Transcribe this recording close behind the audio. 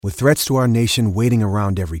With threats to our nation waiting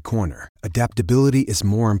around every corner, adaptability is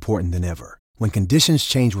more important than ever. When conditions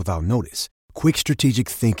change without notice, quick strategic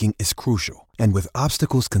thinking is crucial. And with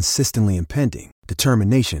obstacles consistently impending,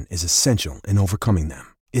 determination is essential in overcoming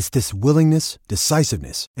them. It's this willingness,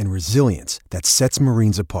 decisiveness, and resilience that sets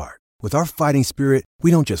Marines apart. With our fighting spirit, we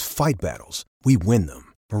don't just fight battles, we win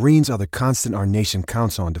them. Marines are the constant our nation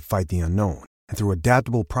counts on to fight the unknown. And through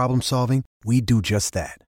adaptable problem solving, we do just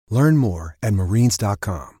that. Learn more at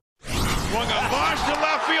marines.com. Swung a launch to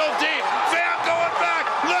left field deep. Pham going back,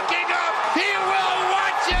 looking up. He will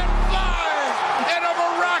watch it fly. And a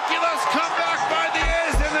miraculous comeback by the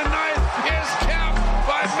A's in the ninth is capped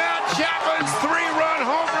by Matt Chapman's 3-run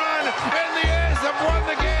home run. And the A's have won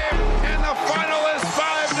the game. And the final is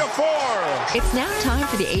 5-4. It's now time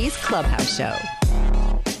for the A's Clubhouse Show.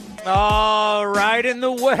 All right, in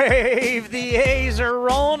the wave. The A's are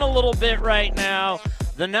rolling a little bit right now.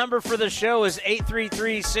 The number for the show is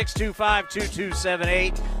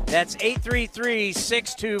 833-625-2278. That's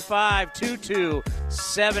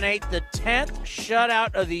 833-625-2278. The 10th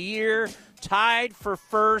shutout of the year, tied for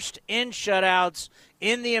first in shutouts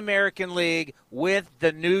in the American League with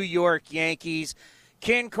the New York Yankees.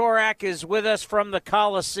 Ken Korach is with us from the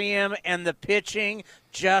Coliseum, and the pitching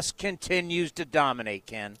just continues to dominate,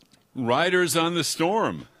 Ken. Riders on the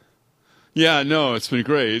storm. Yeah, no, it's been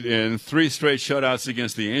great. And 3 straight shutouts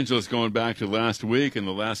against the Angels going back to last week and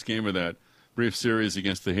the last game of that brief series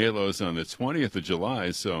against the Halos on the 20th of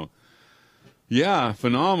July. So, yeah,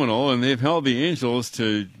 phenomenal. And they've held the Angels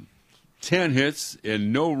to 10 hits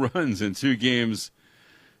and no runs in 2 games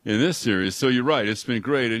in this series. So you're right, it's been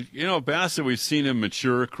great. And, you know, Bassett, we've seen him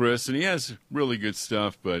mature, Chris, and he has really good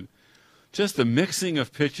stuff. But just the mixing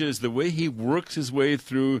of pitches, the way he works his way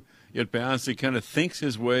through at bats, he kind of thinks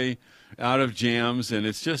his way out of jams, and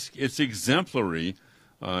it's exemplary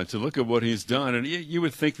to look at what he's done. And you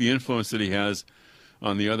would think the influence that he has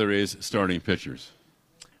on the other A's starting pitchers.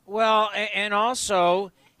 Well, and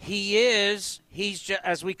also he's just,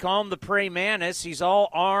 as we call him, the prey mantis. He's all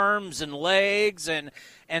arms and legs and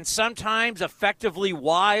sometimes effectively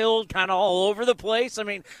wild, kind of all over the place. I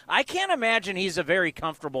mean, I can't imagine he's a very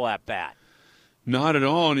comfortable at bat. Not at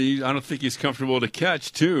all, and I don't think he's comfortable to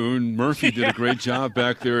catch, too. And Murphy did a great job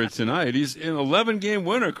back there tonight. He's an 11-game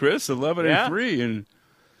winner, Chris, 11-3, and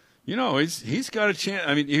you know he's got a chance.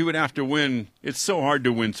 I mean, he would have to win. It's so hard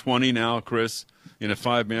to win 20 now, Chris, in a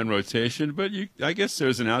 5-man rotation. But I guess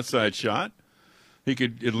there's an outside shot. He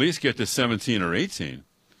could at least get to 17 or 18.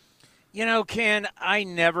 You know, Ken, I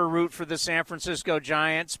never root for the San Francisco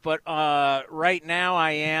Giants, but right now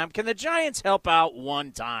I am. Can the Giants help out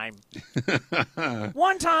one time?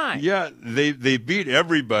 One time. Yeah, they beat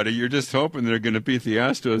everybody. You're just hoping they're going to beat the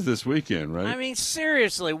Astros this weekend, right? I mean,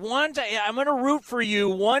 seriously, one time. I'm going to root for you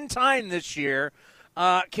one time this year.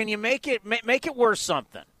 Can you make it worth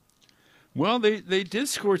something? Well, they did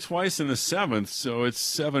score twice in the 7th, so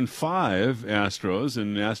it's 7-5 Astros,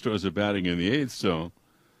 and Astros are batting in the 8th, so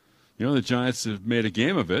you know, the Giants have made a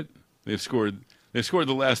game of it. They've scored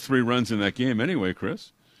the last 3 runs in that game anyway,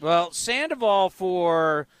 Chris. Well, Sandoval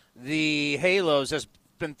for the Halos has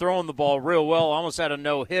been throwing the ball real well, almost had a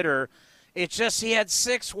no-hitter. It's just he had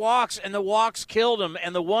 6 walks, and the walks killed him,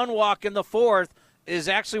 and the 1 walk in the 4th is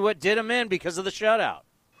actually what did him in because of the shutout.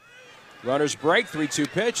 Runners break,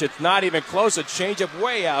 3-2 pitch. It's not even close. A changeup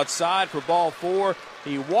way outside for ball 4.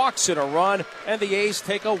 He walks in a run, and the A's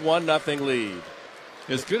take a 1-0 lead.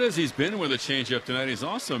 As good as he's been with a changeup tonight, he's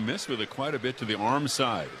also missed with it quite a bit to the arm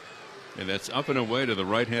side. And that's up and away to the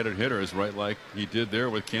right-handed hitters, right like he did there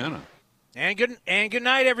with Canna. And good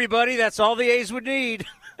night, everybody. That's all the A's would need.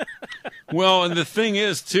 Well, and the thing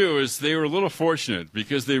is, too, is they were a little fortunate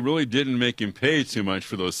because they really didn't make him pay too much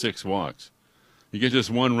for those 6 walks. You get just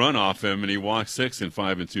 1 run off him, and he walked 6 in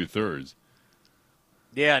 5 2/3.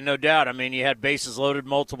 Yeah, no doubt. I mean, you had bases loaded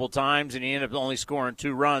multiple times, and he ended up only scoring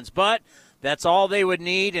 2 runs. But that's all they would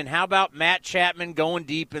need. And how about Matt Chapman going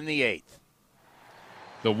deep in the 8th?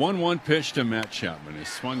 The 1-1 pitch to Matt Chapman is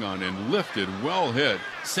swung on and lifted, well hit.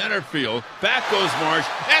 Center field, back goes Marsh.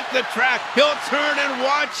 At the track, he'll turn and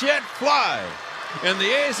watch it fly. And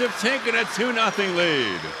the A's have taken a 2-0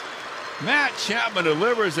 lead. Matt Chapman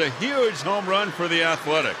delivers a huge home run for the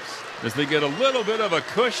Athletics as they get a little bit of a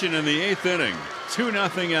cushion in the 8th inning.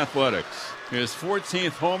 2-0 Athletics. His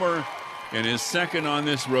 14th homer and his 2nd on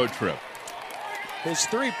this road trip. His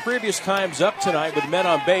 3 previous times up tonight with men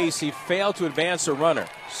on base, he failed to advance a runner.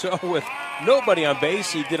 So with nobody on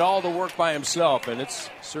base, he did all the work by himself, and it's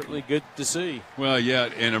certainly good to see. Well, yeah,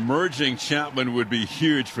 an emerging Chapman would be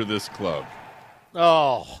huge for this club.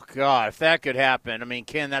 Oh, God, if that could happen. I mean,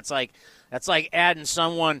 Ken, that's like adding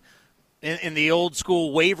someone in the old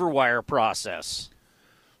school waiver wire process.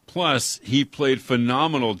 Plus, he played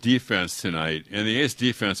phenomenal defense tonight, and the A's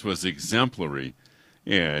defense was exemplary.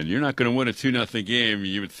 And you're not going to win a 2-0 game,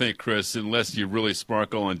 you would think, Chris, unless you really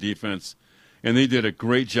sparkle on defense. And they did a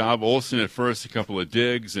great job. Olsen at first, a couple of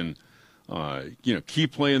digs, and key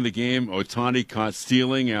play in the game. Ohtani caught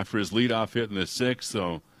stealing after his leadoff hit in the 6th.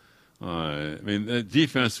 So, the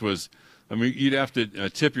defense was. You'd have to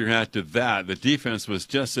tip your hat to that. The defense was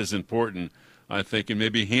just as important, I think, and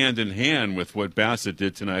maybe hand in hand with what Bassett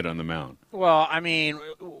did tonight on the mound. Well,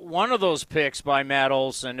 one of those picks by Matt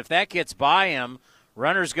Olson, if that gets by him,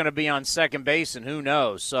 runner's going to be on second base, and who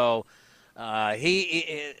knows? So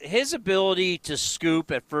his ability to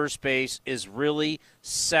scoop at first base is really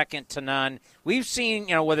second to none. We've seen,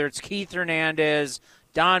 whether it's Keith Hernandez,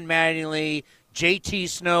 Don Mattingly, J.T.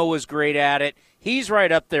 Snow was great at it. He's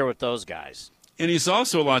right up there with those guys. And he's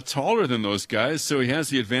also a lot taller than those guys, so he has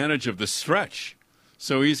the advantage of the stretch.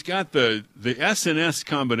 So he's got the S&S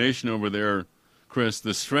combination over there, Chris,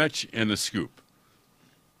 the stretch and the scoop.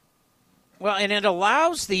 Well, and it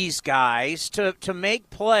allows these guys to make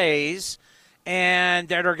plays and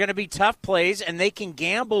that are going to be tough plays, and they can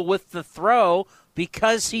gamble with the throw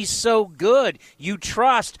because he's so good. You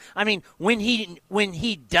trust. When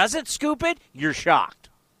he doesn't scoop it, you're shocked.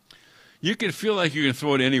 You can feel like you can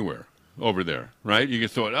throw it anywhere over there, right? You can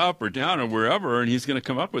throw it up or down or wherever, and he's going to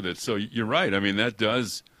come up with it. So you're right. It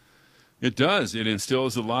does. It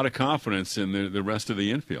instills a lot of confidence in the rest of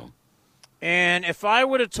the infield. And if I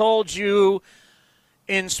would have told you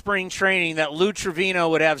in spring training that Lou Trevino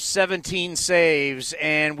would have 17 saves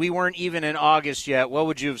and we weren't even in August yet, what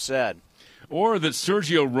would you have said? Or that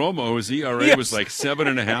Sergio Romo, whose ERA was like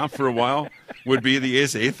 7.5 for a while, would be the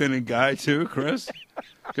A's eighth inning guy too, Chris?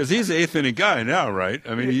 Because he's the eighth inning guy now, right?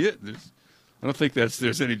 I don't think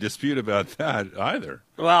there's any dispute about that either.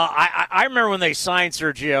 Well, I remember when they signed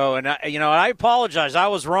Sergio, and I apologize. I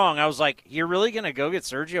was wrong. I was like, "You're really going to go get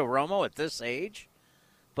Sergio Romo at this age?"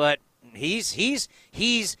 But he's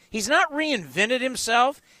not reinvented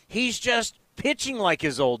himself. He's just pitching like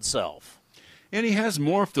his old self. And he has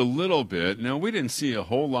morphed a little bit. Now, we didn't see a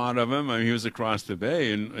whole lot of him. He was across the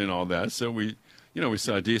bay and all that, so we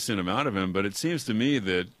saw a decent amount of him. But it seems to me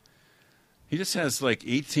that he just has like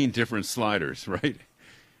 18 different sliders, right?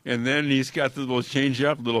 And then he's got the little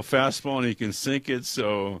changeup, little fastball, and he can sink it.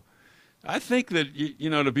 So I think that,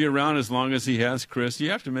 to be around as long as he has, Chris,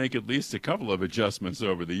 you have to make at least a couple of adjustments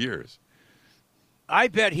over the years. I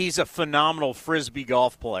bet he's a phenomenal Frisbee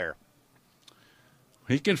golf player.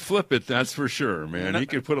 He can flip it, that's for sure, man. He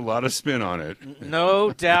can put a lot of spin on it.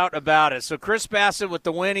 No doubt about it. So Chris Bassett with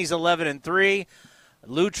the win, he's 11-3.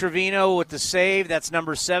 Lou Trevino with the save, that's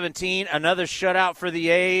number 17. Another shutout for the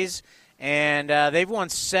A's, and they've won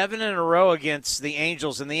 7 in a row against the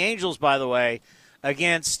Angels. And the Angels, by the way,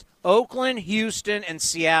 against Oakland, Houston, and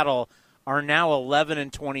Seattle are now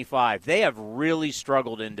 11-25. They have really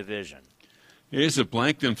struggled in division. The A's have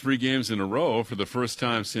blanked them 3 games in a row for the first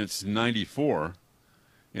time since '94.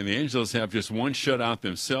 And the Angels have just one shutout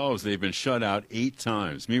themselves. They've been shut out 8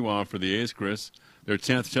 times. Meanwhile, for the A's, Chris, their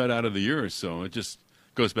 10th shutout of the year. So it just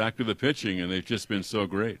goes back to the pitching, and they've just been so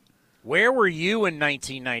great. Where were you in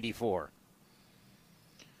 1994?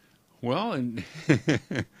 Well,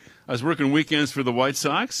 I was working weekends for the White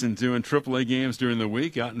Sox and doing AAA games during the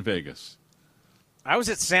week out in Vegas. I was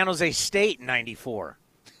at San Jose State in 94.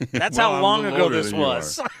 That's how long ago this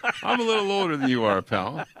was. I'm a little older than you are,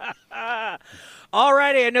 pal. All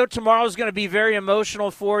righty, I know tomorrow's going to be very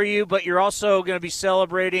emotional for you, but you're also going to be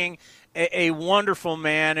celebrating a wonderful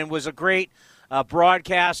man and was a great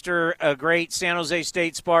broadcaster, a great San Jose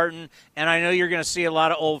State Spartan, and I know you're going to see a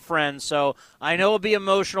lot of old friends. So I know it'll be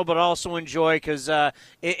emotional, but also enjoy because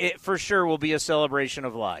it for sure will be a celebration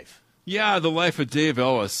of life. Yeah, the life of Dave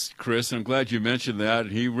Ellis, Chris. I'm glad you mentioned that.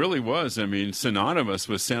 He really was, synonymous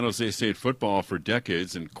with San Jose State football for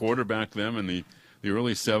decades and quarterbacked them in the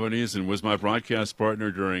early 70s and was my broadcast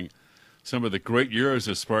partner during some of the great years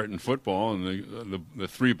of Spartan football and the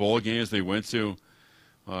 3 bowl games they went to.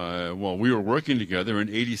 We were working together in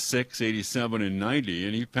 86, 87, and 90,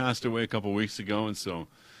 and he passed away a couple weeks ago. And so,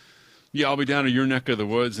 yeah, I'll be down in your neck of the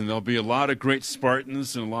woods, and there'll be a lot of great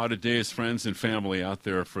Spartans and a lot of Dave's friends and family out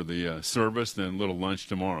there for the service, then a little lunch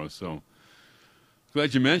tomorrow. So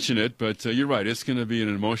glad you mentioned it, but you're right. It's going to be an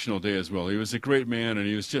emotional day as well. He was a great man, and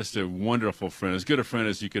he was just a wonderful friend, as good a friend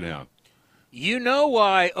as you could have. You know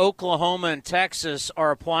why Oklahoma and Texas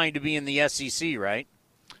are applying to be in the SEC, right?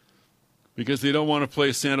 Because they don't want to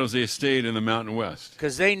play San Jose State in the Mountain West.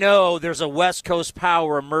 Because they know there's a West Coast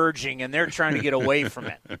power emerging, and they're trying to get away from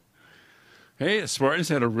it. Hey, the Spartans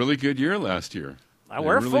had a really good year last year.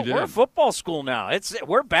 We're a football school now.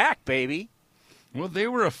 We're back, baby. Well, they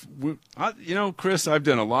were Chris, I've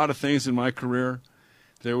done a lot of things in my career.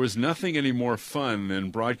 There was nothing any more fun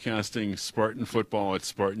than broadcasting Spartan football at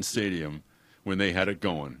Spartan Stadium when they had it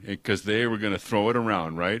going, because they were going to throw it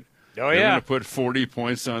around, right? Oh, They were yeah. going to put 40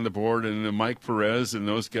 points on the board, and Mike Perez and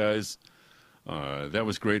those guys, that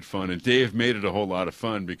was great fun. And Dave made it a whole lot of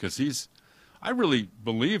fun because I really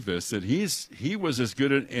believe this, that he was as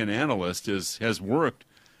good an analyst as has worked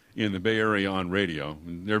in the Bay Area on radio.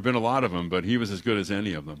 There have been a lot of them, but he was as good as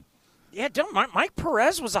any of them. Yeah, Mike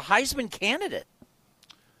Perez was a Heisman candidate.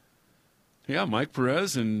 Yeah, Mike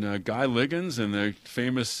Perez and Guy Liggins and the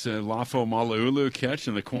famous Lafo Malaulu catch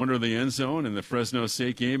in the corner of the end zone in the Fresno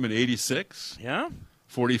State game in '86. Yeah.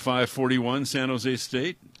 45-41 San Jose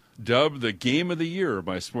State, dubbed the Game of the Year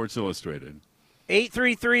by Sports Illustrated.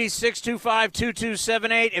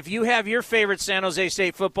 833-625-2278. If you have your favorite San Jose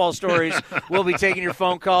State football stories, we'll be taking your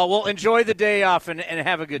phone call. We'll enjoy the day off and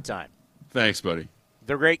have a good time. Thanks, buddy.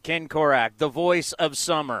 The great Ken Korach, the voice of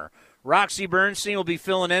summer. Roxy Bernstein will be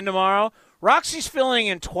filling in tomorrow. Roxy's filling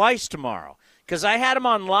in twice tomorrow because I had him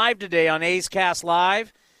on live today on A's Cast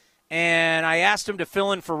Live, and I asked him to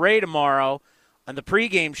fill in for Ray tomorrow on the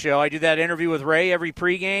pregame show. I do that interview with Ray every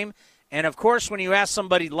pregame, and, of course, when you ask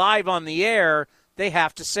somebody live on the air, they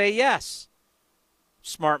have to say yes.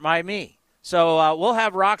 Smart by me. So we'll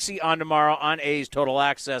have Roxy on tomorrow on A's Total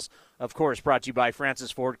Access, of course, brought to you by Francis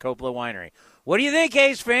Ford Coppola Winery. What do you think,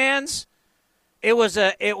 A's fans? It was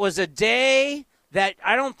a day that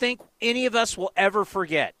I don't think any of us will ever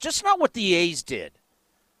forget. Just not what the A's did,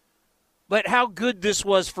 but how good this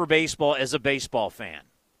was for baseball as a baseball fan.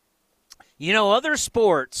 You know, other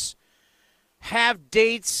sports have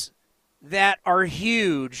dates that are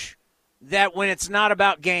huge that when it's not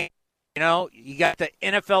about games, you know, you got the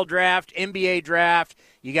NFL draft, NBA draft,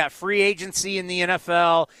 you got free agency in the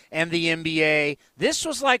NFL and the NBA. This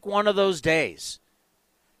was like one of those days.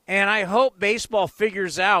 And I hope baseball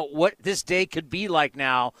figures out what this day could be like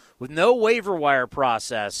now with no waiver wire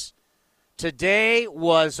process. Today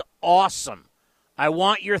was awesome. I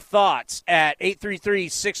want your thoughts at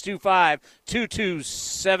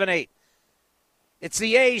 833-625-2278. It's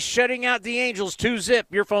the A's shutting out the Angels 2-zip.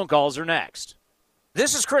 Your phone calls are next.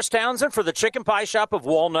 This is Chris Townsend for the Chicken Pie Shop of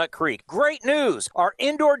Walnut Creek. Great news! Our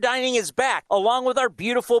indoor dining is back, along with our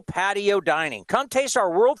beautiful patio dining. Come taste our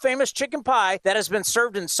world-famous chicken pie that has been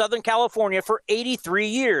served in Southern California for 83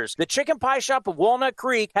 years. The Chicken Pie Shop of Walnut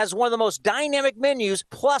Creek has one of the most dynamic menus,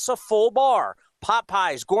 plus a full bar. Pot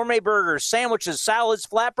pies, gourmet burgers, sandwiches, salads,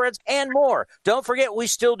 flatbreads, and more. Don't forget, we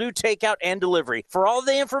still do takeout and delivery. For all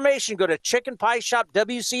the information, go to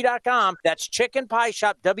chickenpieshopwc.com. That's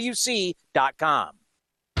chickenpieshopwc.com.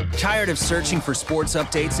 Tired of searching for sports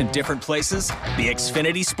updates in different places? The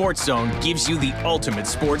Xfinity Sports Zone gives you the ultimate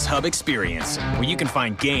sports hub experience, where you can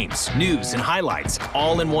find games, news, and highlights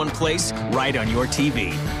all in one place right on your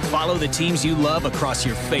TV. Follow the teams you love across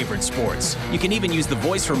your favorite sports. You can even use the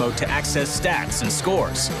voice remote to access stats and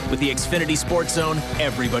scores. With the Xfinity Sports Zone,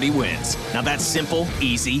 everybody wins. Now that's simple,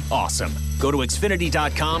 easy, awesome. Go to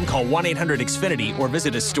Xfinity.com, call 1-800-XFINITY, or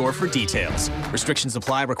visit a store for details. Restrictions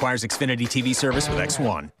apply. Requires Xfinity TV service with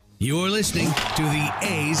X1. You're listening to the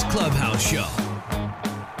A's Clubhouse Show.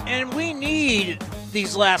 And we need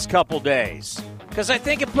these last couple days because I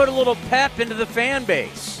think it put a little pep into the fan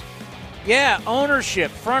base. Yeah,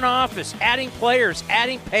 ownership, front office, adding players,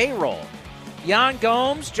 adding payroll. Yan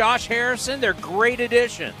Gomes, Josh Harrison, they're great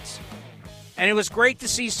additions. And it was great to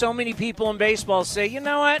see so many people in baseball say, you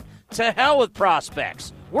know what? To hell with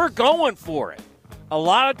prospects. We're going for it. A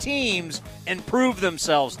lot of teams improved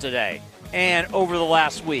themselves today and over the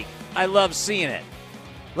last week. I love seeing it.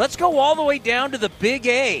 Let's go all the way down to the Big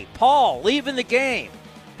A. Paul, leaving the game.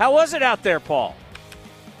 How was it out there, Paul?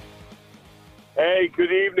 Hey,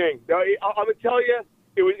 good evening. No, I'm gonna tell you,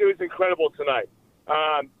 it was incredible tonight.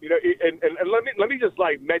 And let me just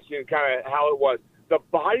mention kind of how it was. The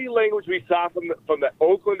body language we saw from the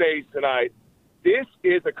Oakland A's tonight. This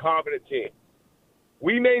is a confident team.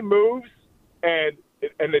 We made moves, and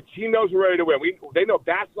the team knows we're ready to win. They know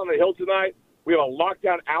bats on the hill tonight. We have a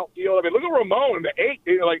lockdown outfield. I mean, look at Ramon in the eighth,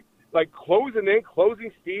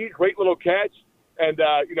 closing speed, great little catch, and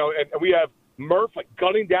we have Murph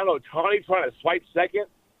gunning down Ohtani trying to swipe second.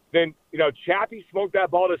 Then Chappie smoked that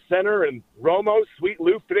ball to center, and Romo, Sweet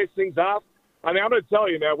Lou finished things off. I mean, I'm going to tell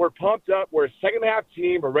you, man, we're pumped up. We're a second half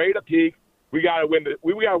team. We're ready to peak. We got to win.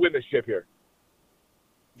 We got to win the ship here.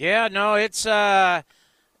 Yeah, no, it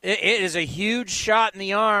is a huge shot in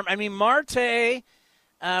the arm. I mean, Marte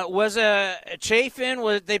was a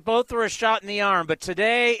Chafin. They both were a shot in the arm, but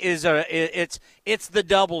today is it's the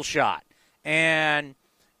double shot. And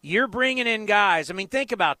you're bringing in guys. I mean,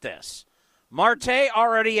 think about this. Marte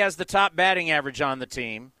already has the top batting average on the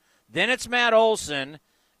team. Then it's Matt Olson.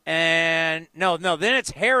 And then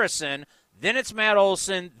it's Harrison. Then it's Matt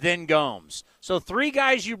Olson, then Gomes. So 3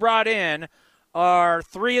 guys you brought in are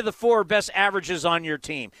 3 of the 4 best averages on your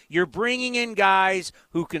team. You're bringing in guys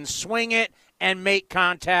who can swing it and make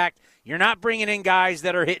contact. You're not bringing in guys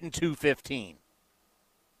that are hitting 215.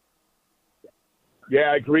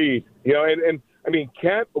 Yeah, agreed. You know, and I mean,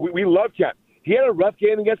 Kemp, we love Kemp. He had a rough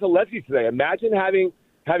game against a lefty today. Imagine having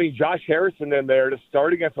Josh Harrison in there to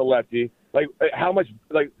start against a lefty. Like, how much,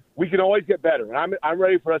 like, we can always get better. And I'm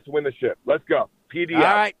ready for us to win the ship. Let's go. PD All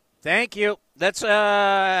out. right. Thank you. That's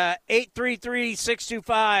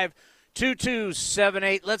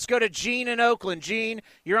 833-625-2278. Let's go to Gene in Oakland. Gene,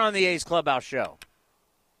 you're on the A's Clubhouse show.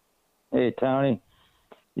 Hey, Tony.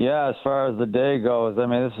 Yeah, as far as the day goes, I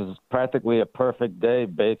mean, this is practically a perfect day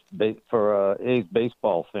for A's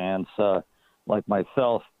baseball fans like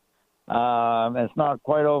myself. It's not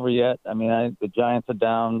quite over yet. I mean, the Giants are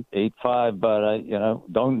down 8-5, but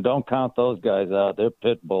don't count those guys out. They're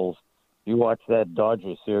pit bulls. You watch that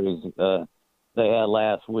Dodgers series they had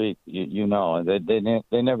last week. You know,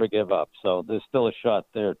 they never give up. So there's still a shot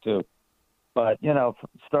there too. But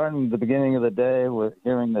starting the beginning of the day with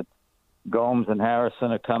hearing that Gomes and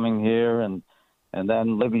Harrison are coming here, and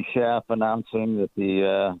then Libby Schaff announcing that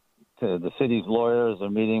the city's lawyers are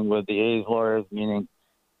meeting with the A's lawyers, meaning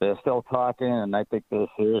they're still talking, and I think they're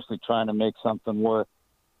seriously trying to make something work.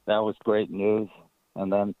 That was great news.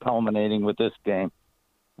 And then culminating with this game.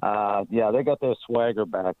 They got their swagger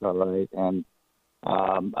back, all right. And,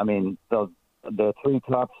 I mean, the 3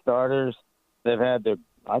 top starters, they've had their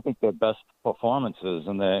best performances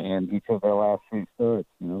in each of their last 3 starts.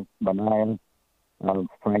 Manaea,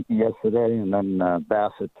 Frankie yesterday, and then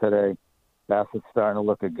Bassett today. Bassett's starting to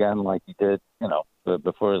look again like he did,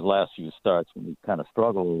 before his last few starts when he kind of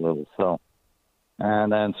struggled a little. So,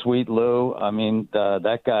 and then Sweet Lou, I mean,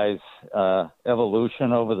 that guy's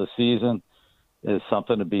evolution over the season is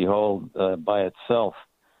something to behold by itself.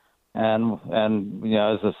 And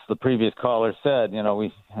as the previous caller said,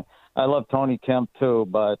 I love Tony Kemp too,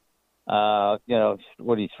 but what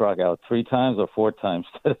did he struck out 3 times or 4 times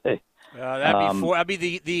today? That'd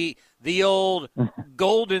be the old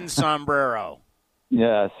golden sombrero.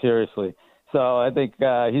 Yeah, seriously. So I think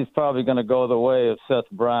he's probably going to go the way of Seth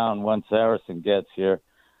Brown once Harrison gets here.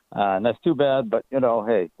 And that's too bad, but,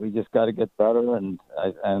 hey, we just got to get better, and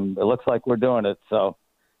it looks like we're doing it. So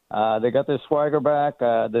they got their swagger back.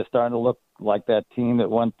 They're starting to look like that team that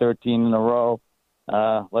won 13 in a row.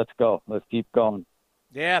 Let's go. Let's keep going.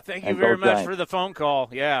 Yeah, thank you very much for the phone call.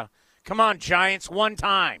 Yeah. Come on, Giants, one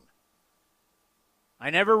time. I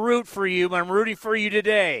never root for you, but I'm rooting for you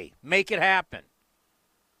today. Make it happen.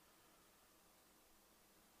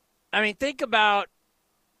 I mean, think about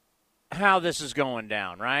how this is going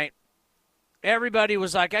down, right? Everybody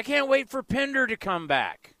was like, I can't wait for Pinder to come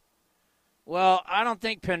back. Well, I don't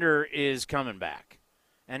think Pinder is coming back.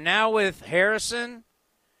 And now with Harrison,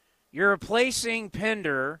 you're replacing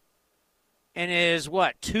Pinder and his,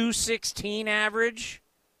 216 average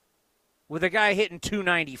with a guy hitting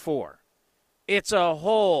 294. It's a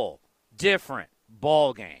whole different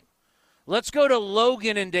ball game. Let's go to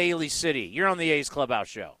Logan in Daly City. You're on the A's Clubhouse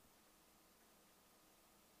show.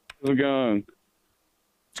 How's it going?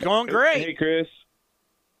 It's going great. Hey, Chris.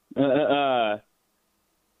 How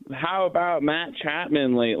about Matt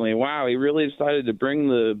Chapman lately? Wow, he really decided to bring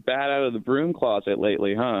the bat out of the broom closet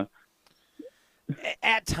lately, huh?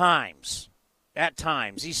 At times.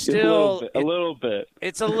 He's still a little bit.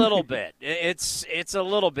 It's a little bit. It's a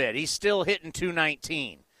little bit. He's still hitting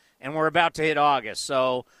 219, and we're about to hit August.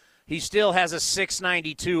 So he still has a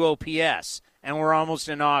 692 OPS, and we're almost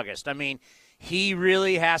in August. I mean, he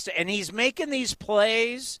really has to, and he's making these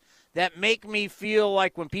plays that make me feel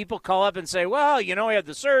like when people call up and say, well, he had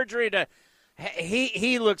the surgery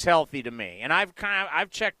he looks healthy to me. And I've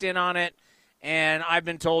checked in on it, and I've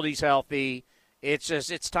been told he's healthy.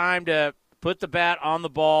 It's time to put the bat on the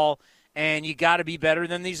ball, and you got to be better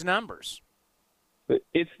than these numbers.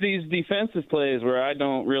 It's these defensive plays where I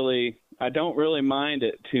don't really mind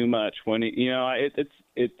it too much when I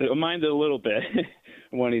mind it a little bit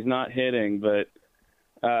when he's not hitting, but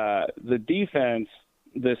the defense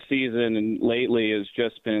this season and lately has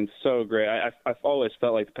just been so great. I've always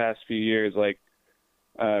felt like the past few years,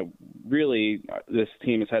 really this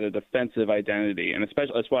team has had a defensive identity, and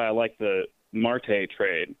especially that's why I like the Marte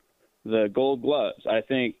trade. The Gold Gloves. I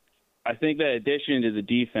think that addition to the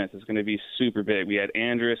defense is going to be super big. We had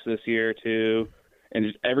Andrus this year too,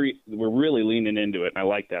 and we're really leaning into it. And I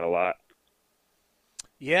like that a lot.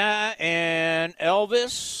 Yeah, and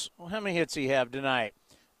Elvis, how many hits he have tonight?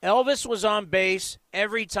 Elvis was on base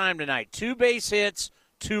every time tonight. 2 base hits,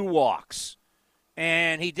 2 walks.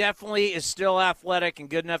 And he definitely is still athletic and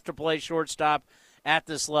good enough to play shortstop at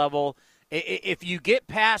this level. If you get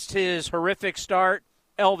past his horrific start,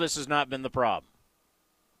 Elvis has not been the problem.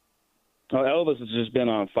 Oh, Elvis has just been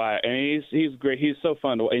on fire, and he's great. He's so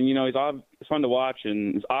fun to, and he's fun to watch,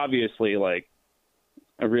 and it's obviously like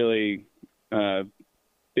a really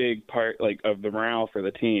big part of the morale for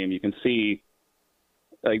the team. You can see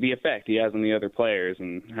the effect he has on the other players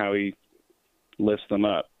and how he lifts them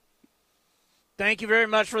up. Thank you very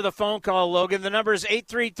much for the phone call, Logan. The number is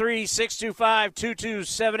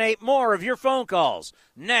 833-625-2278. More of your phone calls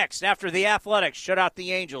next after the Athletics shut out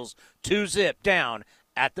the Angels 2-0 down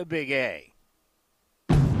at the Big A.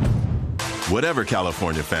 Whatever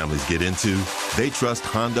California families get into, they trust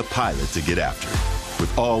Honda Pilot to get after it.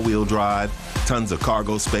 With all-wheel drive, tons of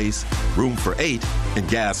cargo space, room for 8, and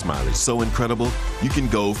gas mileage so incredible, you can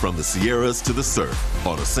go from the Sierras to the surf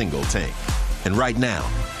on a single tank. And right now,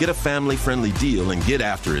 get a family-friendly deal and get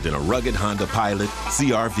after it in a rugged Honda Pilot,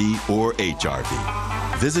 CR-V, or HR-V.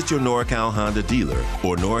 Visit your NorCal Honda dealer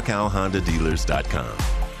or NorCalHondaDealers.com.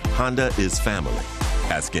 Honda is family.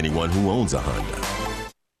 Ask anyone who owns a Honda.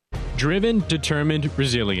 Driven, determined,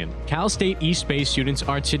 resilient. Cal State East Bay students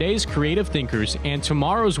are today's creative thinkers and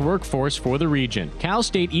tomorrow's workforce for the region. Cal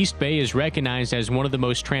State East Bay is recognized as one of the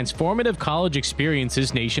most transformative college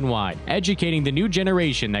experiences nationwide, educating the new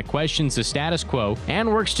generation that questions the status quo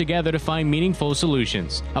and works together to find meaningful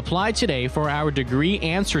solutions. Apply today for our degree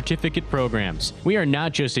and certificate programs. We are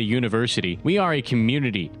not just a university, we are a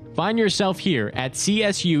community. Find yourself here at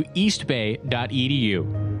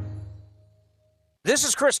csueastbay.edu. This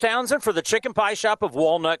is Chris Townsend for the Chicken Pie Shop of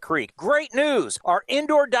Walnut Creek. Great news! Our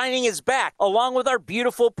indoor dining is back, along with our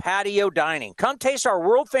beautiful patio dining. Come taste our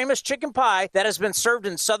world-famous chicken pie that has been served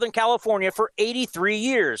in Southern California for 83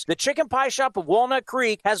 years. The Chicken Pie Shop of Walnut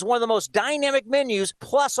Creek has one of the most dynamic menus,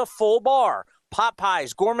 plus a full bar. Pot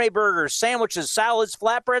pies, gourmet burgers, sandwiches, salads,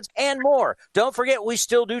 flatbreads, and more. Don't forget, we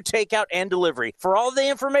still do takeout and delivery. For all the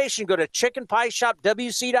information, go to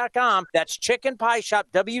chickenpieshopwc.com. That's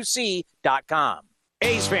chickenpieshopwc.com.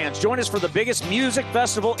 A's fans, join us for the biggest music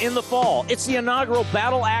festival in the fall. It's the inaugural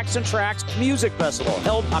Battle Axe and Tracks Music Festival,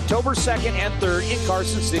 held October 2nd and 3rd in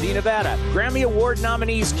Carson City, Nevada. Grammy Award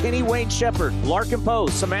nominees Kenny Wayne Shepherd, Larkin Poe,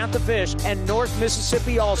 Samantha Fish, and North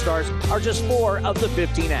Mississippi All-Stars are just 4 of the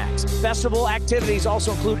 15 acts. Festival activities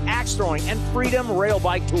also include axe throwing and Freedom Rail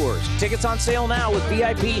Bike Tours. Tickets on sale now with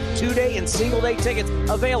VIP 2-day and single-day tickets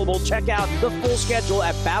available. Check out the full schedule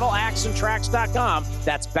at battleaxeandtracks.com.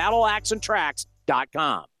 That's battleaxeandtracks.com.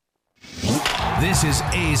 This is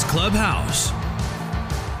A's Clubhouse.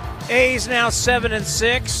 A's now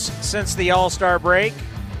 7-6 since the All-Star break.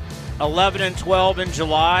 11-12 in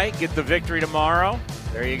July. Get the victory tomorrow.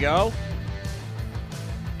 There you go.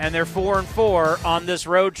 And they're 4-4 on this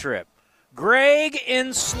road trip. Greg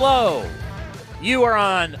in Slow, you are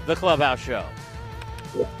on the Clubhouse Show.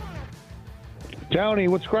 Townie,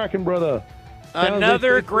 what's cracking, brother?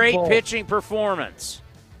 Another great pitching performance.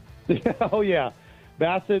 Oh, yeah.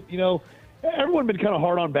 Bassett, everyone been kind of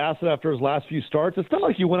hard on Bassett after his last few starts. It's not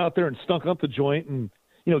like he went out there and stunk up the joint and,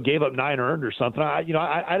 gave up 9 earned or something.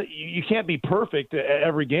 You can't be perfect at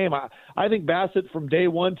every game. I think Bassett from day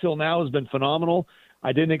one till now has been phenomenal.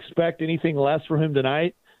 I didn't expect anything less from him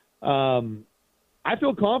tonight. I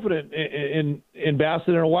feel confident in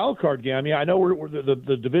Bassett in a wild card game. I mean, I know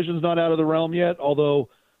the division's not out of the realm yet, although,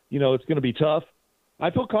 it's going to be tough. I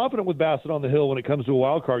feel confident with Bassett on the hill when it comes to a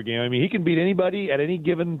wild card game. I mean, he can beat anybody at any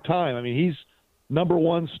given time. I mean, he's number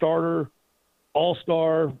one starter,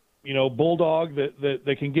 all-star, bulldog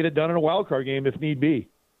that can get it done in a wild card game if need be.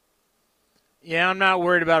 Yeah, I'm not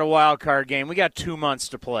worried about a wild card game. We got 2 months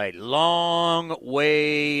to play. Long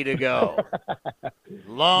way to go.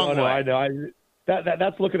 Long way. I know.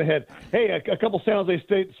 That's looking ahead. Hey, a couple San Jose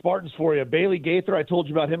State Spartans for you. Bailey Gaither, I told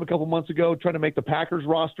you about him a couple months ago, trying to make the Packers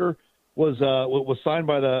roster. Was signed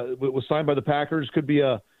by the Packers. Could be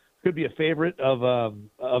a favorite of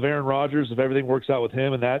Aaron Rodgers if everything works out with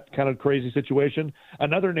him in that kind of crazy situation.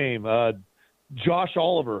 Another name, Josh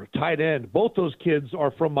Oliver, tight end. Both those kids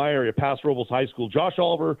are from my area, Paso Robles High School. Josh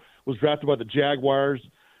Oliver was drafted by the Jaguars,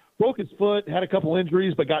 broke his foot, had a couple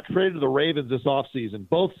injuries, but got traded to the Ravens this offseason.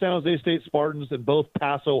 Both San Jose State Spartans and both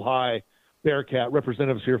Paso High Bearcat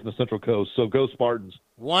representatives here from the Central Coast. So go Spartans.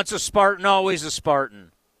 Once a Spartan, always a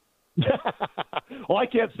Spartan. Well, I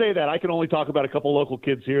can't say that. I can only talk about a couple local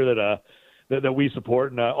kids here that we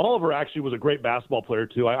support. And Oliver actually was a great basketball player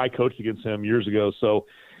too. I coached against him years ago, so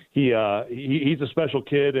he's a special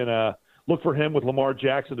kid and look for him with Lamar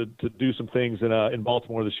Jackson to do some things in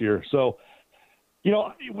Baltimore this year. So,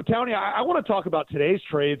 Tony, I want to talk about today's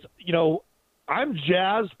trades. I'm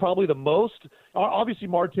jazzed probably the most. Obviously,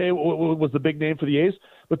 Marte was the big name for the A's,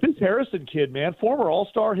 but this Harrison kid, man, former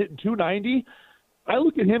All-Star, hitting 290. I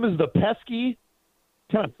look at him as the pesky,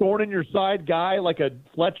 kind of thorn in your side guy, like a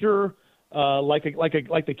Fletcher, like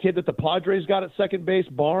the kid that the Padres got at second base,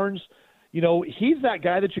 Barnes. He's that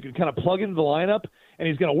guy that you can kind of plug into the lineup, and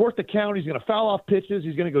he's going to work the count. He's going to foul off pitches.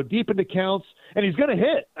 He's going to go deep into counts, and he's going to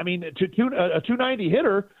hit. I mean, a 290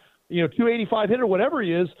 hitter, 285 hitter, whatever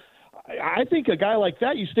he is. I think a guy like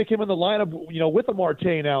that, you stick him in the lineup, with a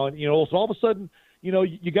Marte now, and so all of a sudden,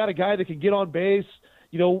 you got a guy that can get on base.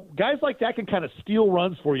 Guys like that can kind of steal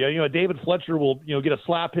runs for you. David Fletcher will, get a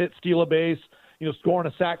slap hit, steal a base, score on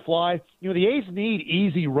a sac fly. The A's need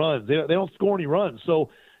easy runs. They don't score any runs. So,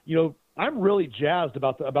 I'm really jazzed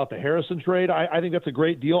about the Harrison trade. I think that's a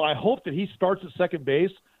great deal. I hope that he starts at second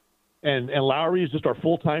base, and Lowry is just our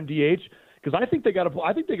full-time DH. Because I think they got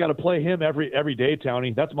to play him every day,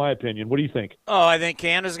 Townie. That's my opinion. What do you think? Oh, I think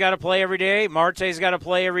Canada's got to play every day. Marte's got to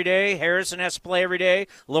play every day. Harrison has to play every day.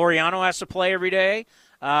 Laureano has to play every day.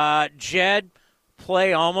 Jed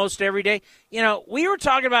play almost every day. We were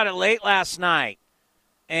talking about it late last night,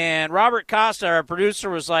 and Robert Costa, our producer,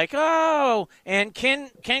 was like, "Oh," and Ken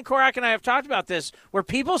Korach and I have talked about this, where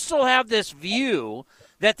people still have this view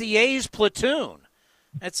that the A's platoon.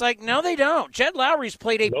 It's like, no, they don't. Jed Lowry's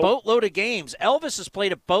played a boatload of games. Elvis has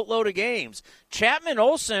played a boatload of games. Chapman,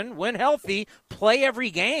 Olsen, when healthy, play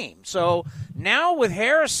every game. So now with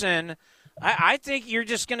Harrison, I think you're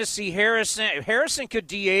just going to see Harrison. Harrison could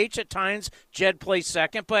DH at times. Jed plays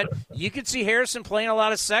second, but you could see Harrison playing a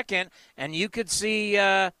lot of second, and you could see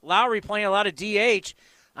Lowry playing a lot of DH.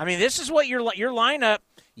 I mean, this is what your lineup.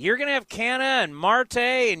 You're going to have Canna and Marte,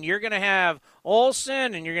 and you're going to have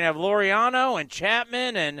Olsen, and you're going to have Laureano and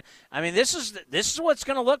Chapman, and I mean, this is what's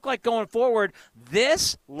going to look like going forward.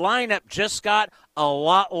 This lineup just got a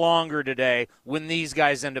lot longer today when these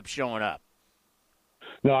guys end up showing up.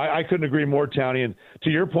 No, I couldn't agree more, Townie. And to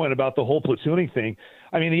your point about the whole platooning thing,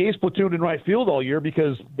 I mean, the A's platooned in right field all year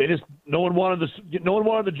because no one wanted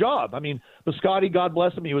the job. I mean, Biscotti, God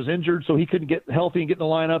bless him, he was injured, so he couldn't get healthy and get in the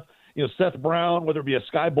lineup. Seth Brown, whether it be a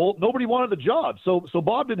Sky Bolt, nobody wanted the job. So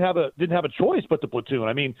Bob didn't have a choice but to platoon.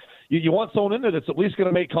 I mean, you want someone in there that's at least going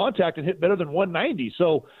to make contact and hit better than 190.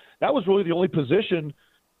 So that was really the only position,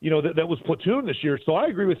 that was platoon this year. So I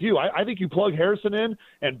agree with you. I think you plug Harrison in,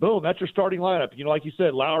 and boom, that's your starting lineup. Like you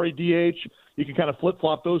said, Lowry, DH. You can kind of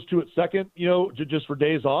flip-flop those two at second, just for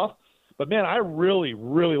days off. But, man, I really,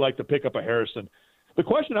 really like to pick up a Harrison. The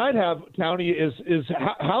question I'd have, Townie, is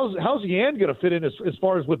how's Yan going to fit in as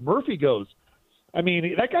far as with Murphy goes? I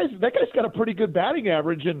mean, that guy's got a pretty good batting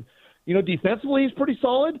average, and defensively he's pretty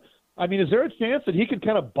solid. I mean, is there a chance that he could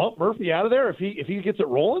kind of bump Murphy out of there if he gets it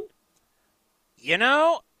rolling?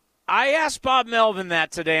 I asked Bob Melvin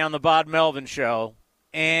that today on the Bob Melvin Show,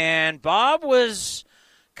 and Bob was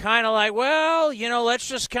kind of like, well, let's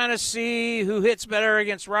just kind of see who hits better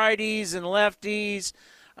against righties and lefties.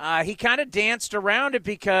 He kind of danced around it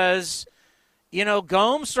because,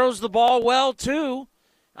 Gomes throws the ball well, too.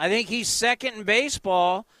 I think he's second in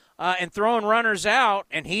baseball and throwing runners out,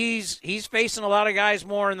 and he's facing a lot of guys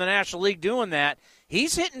more in the National League doing that.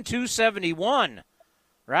 He's hitting 271,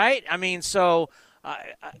 right? I mean, so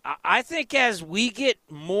I think as we get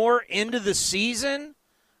more into the season,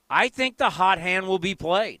 I think the hot hand will be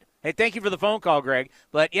played. Hey, thank you for the phone call, Greg.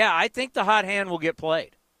 But, yeah, I think the hot hand will get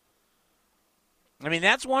played. I mean,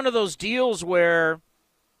 that's one of those deals where,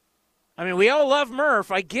 I mean, we all love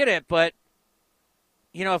Murph. I get it. But,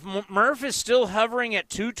 if Murph is still hovering at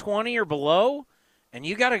 220 or below and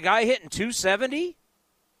you got a guy hitting 270,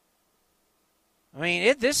 I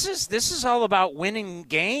mean, this is all about winning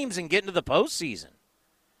games and getting to the postseason.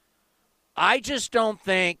 I just don't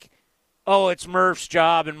think, it's Murph's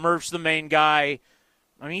job and Murph's the main guy.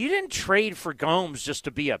 I mean, you didn't trade for Gomes just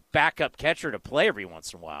to be a backup catcher to play every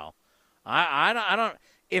once in a while. I don't.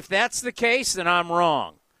 If that's the case, then I'm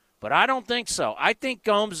wrong. But I don't think so. I think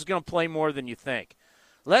Gomes is going to play more than you think.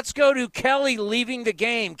 Let's go to Kelly leaving the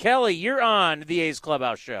game. Kelly, you're on the A's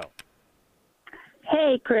Clubhouse Show.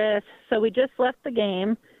 Hey, Chris. So we just left the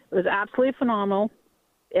game. It was absolutely phenomenal.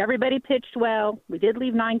 Everybody pitched well. We did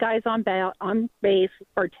leave 9 guys on base,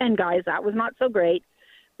 or 10 guys. That was not so great.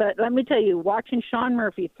 But let me tell you, watching Sean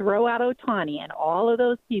Murphy throw out Ohtani and all of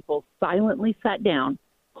those people silently sat down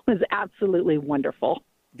was absolutely wonderful.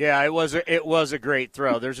 Yeah, it was a great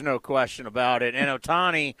throw. There's no question about it. And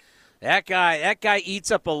Ohtani, that guy eats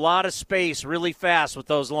up a lot of space really fast with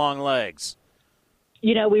those long legs.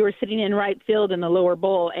 we were sitting in right field in the lower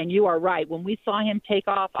bowl, and you are right. When we saw him take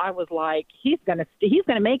off, I was like, he's gonna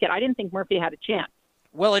make it. I didn't think Murphy had a chance.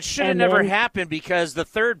 Well, it should have never happened because the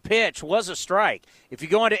third pitch was a strike. If you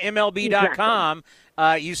go onto MLB.com,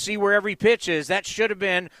 you see where every pitch is. That should have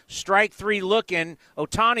been strike 3 looking.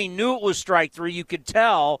 Ohtani knew it was strike 3. You could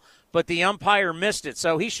tell, but the umpire missed it.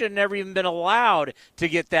 So he should have never even been allowed to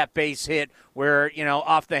get that base hit where,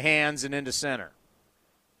 off the hands and into center.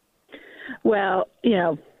 Well,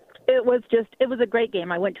 it was a great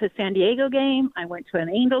game. I went to a San Diego game. I went to an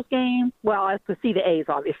Angels game. Well, I was to see the A's,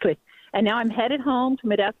 obviously. And now I'm headed home to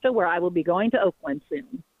Modesto, where I will be going to Oakland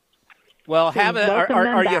soon. Well,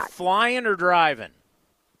 are you flying or driving?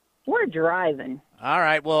 We're driving. All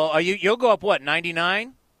right. Well, you'll go up,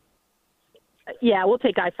 99? Yeah, we'll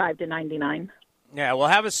take I-5 to 99. Yeah, well,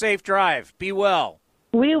 have a safe drive. Be well.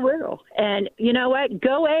 We will. And you know what?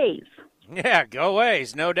 Go A's. Yeah, go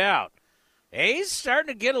A's, no doubt. A's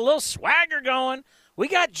starting to get a little swagger going. We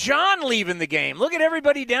got John leaving the game. Look at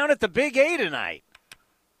everybody down at the Big A tonight.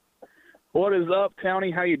 What is up,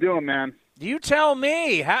 Townie? How you doing, man? You tell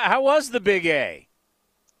me. How was the Big A?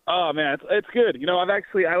 Oh, man, it's good.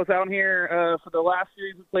 I was out here for the last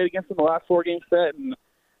series we played against them, the last 4-game set, and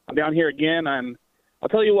I'm down here again. And I'll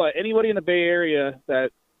tell you what, anybody in the Bay Area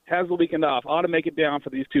that has the weekend off ought to make it down for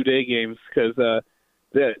these 2-day games because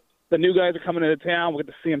the new guys are coming into town. We'll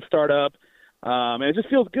get to see them start up. And it just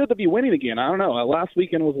feels good to be winning again. I don't know. Last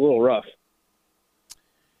weekend was a little rough.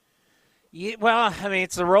 Yeah, well,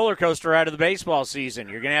 it's the roller coaster ride of the baseball season.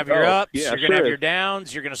 You're going to have your ups, you're going to have your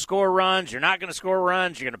downs, you're going to score runs, you're not going to score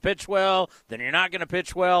runs, you're going to pitch well, then you're not going to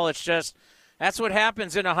pitch well. It's just that's what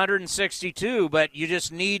happens in 162, but you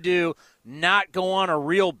just need to not go on a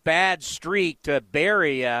real bad streak to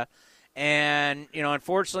bury you. And,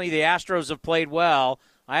 unfortunately, the Astros have played well.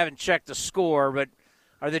 I haven't checked the score, but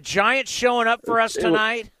are the Giants showing up for us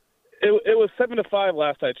tonight? It was 7-5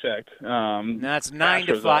 last I checked. No, it's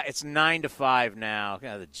 9-5. It's 9-5 now.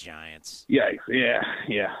 The Giants. Yeah.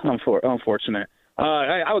 Unfortunate.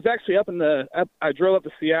 I was actually I drove up to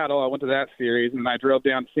Seattle. I went to that series, and I drove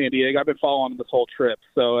down to San Diego. I've been following this whole trip,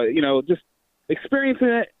 so just experiencing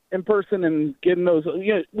it in person and getting those.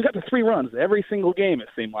 We got the 3 runs every single game. It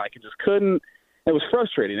seemed like it just couldn't. It was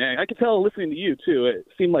frustrating. I could tell listening to you too. It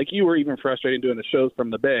seemed like you were even frustrated doing the shows from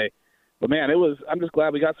the Bay. But, man, I'm just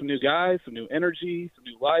glad we got some new guys, some new energy, some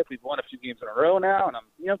new life. We've won a few games in a row now, and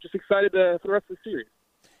I'm just excited for the rest of the series.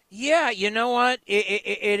 Yeah, you know what?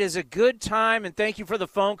 It is a good time, and thank you for the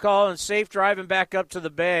phone call and safe driving back up to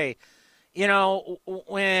the Bay.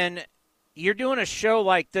 When you're doing a show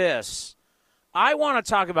like this, I want to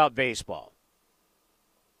talk about baseball.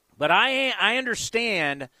 But I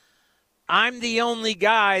understand I'm the only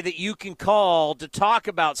guy that you can call to talk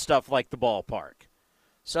about stuff like the ballpark.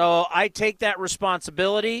 So I take that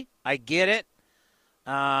responsibility. I get it.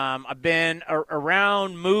 I've been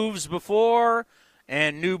around moves before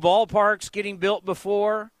and new ballparks getting built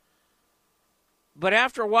before. But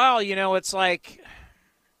after a while, it's like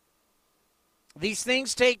these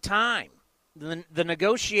things take time. The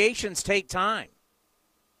negotiations take time.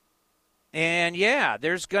 And, yeah,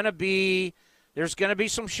 there's going to be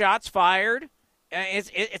some shots fired.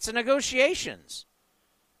 It's a negotiations.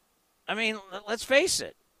 Let's face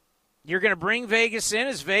it. You're going to bring Vegas in.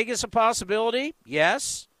 Is Vegas a possibility?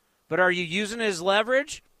 Yes. But are you using it as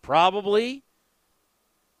leverage? Probably.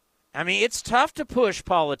 It's tough to push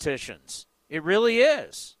politicians. It really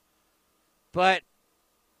is. But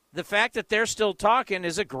the fact that they're still talking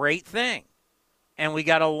is a great thing. And we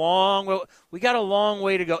got a long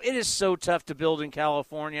way to go. It is so tough to build in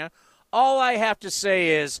California. All I have to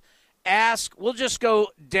say is we'll just go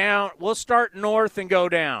down. We'll start north and go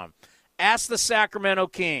down. Ask the Sacramento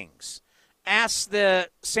Kings. Ask the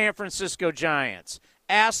San Francisco Giants.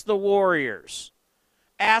 Ask the Warriors.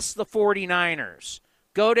 Ask the 49ers.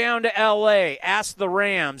 Go down to L.A. Ask the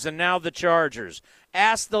Rams and now the Chargers.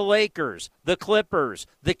 Ask the Lakers, the Clippers,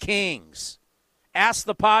 the Kings. Ask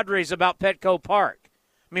the Padres about Petco Park.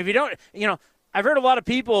 If you don't, I've heard a lot of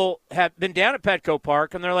people have been down at Petco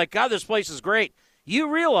Park and they're like, God, this place is great.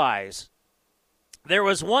 You realize there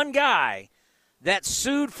was one guy that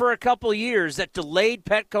sued for a couple years that delayed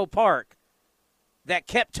Petco Park that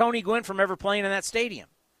kept Tony Gwynn from ever playing in that stadium.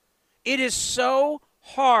 It is so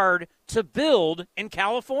hard to build in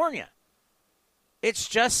California. It's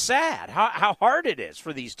just sad how hard it is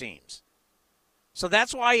for these teams. So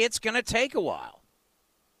that's why it's going to take a while.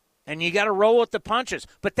 And you got to roll with the punches.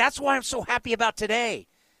 But that's why I'm so happy about today.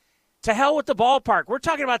 To hell with the ballpark. We're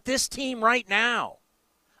talking about this team right now.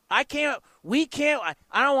 I don't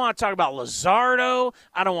want to talk about Luzardo.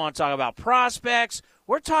 I don't want to talk about prospects.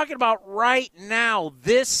 We're talking about right now,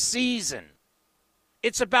 this season.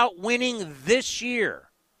 It's about winning this year.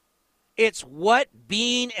 It's what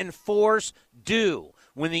Bean and Force do.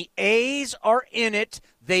 When the A's are in it,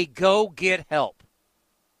 they go get help.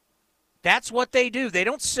 That's what they do. They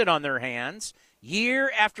don't sit on their hands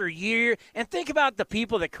year after year. And think about the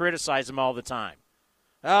people that criticize them all the time.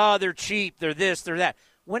 Oh, they're cheap, they're this, they're that.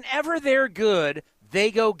 Whenever they're good,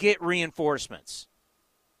 they go get reinforcements.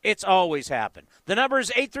 It's always happened. The number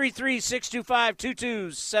is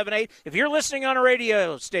 833-625-2278. If you're listening on a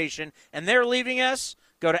radio station and they're leaving us,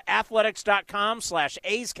 go to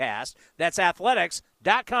athletics.com/A'sCast. That's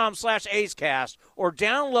athletics.com/A'sCast. Or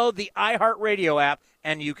download the iHeartRadio app,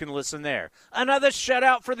 and you can listen there. Another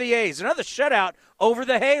shutout for the A's. Another shutout over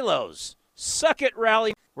the Halos. Suck it,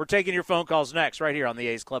 Rally. We're taking your phone calls next right here on the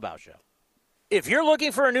A's Clubhouse Show. If you're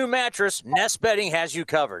looking for a new mattress, Nest Bedding has you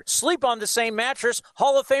covered. Sleep on the same mattress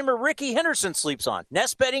Hall of Famer Ricky Henderson sleeps on.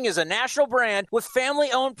 Nest Bedding is a national brand with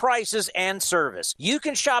family-owned prices and service. You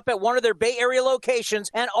can shop at one of their Bay Area locations,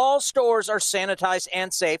 and all stores are sanitized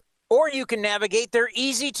and safe. Or you can navigate their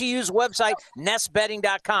easy-to-use website,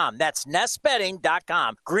 nestbedding.com. That's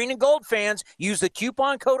nestbedding.com. Green and gold fans, use the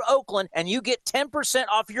coupon code Oakland, and you get 10%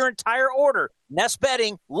 off your entire order. Nest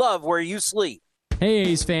Bedding, love where you sleep.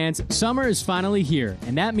 Hey A's fans, summer is finally here,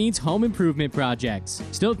 and that means home improvement projects.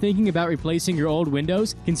 Still thinking about replacing your old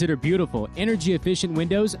windows? Consider beautiful, energy-efficient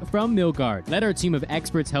windows from Milgard. Let our team of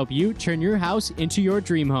experts help you turn your house into your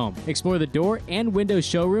dream home. Explore the door and window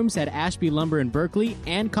showrooms at Ashby Lumber in Berkeley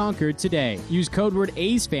and Concord today. Use code word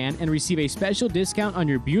A'sFan and receive a special discount on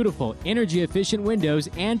your beautiful, energy-efficient windows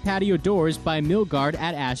and patio doors by Milgard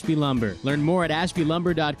at Ashby Lumber. Learn more at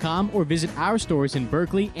ashbylumber.com or visit our stores in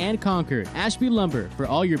Berkeley and Concord. Ashby Lumber, for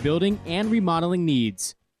all your building and remodeling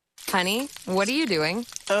needs. Honey, what are you doing?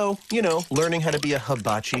 Oh, learning how to be a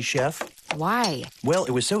hibachi chef. Why? Well,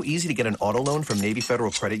 it was so easy to get an auto loan from Navy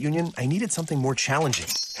Federal Credit Union, I needed something more challenging.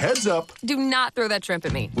 Heads up. Do not throw that shrimp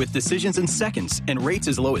at me. With decisions in seconds and rates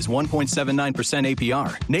as low as 1.79%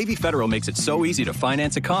 APR, Navy Federal makes it so easy to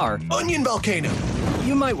finance a car. Onion volcano.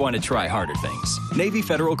 You might want to try harder things. Navy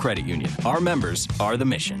Federal Credit Union. Our members are the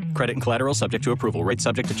mission. Credit and collateral subject to approval. Rates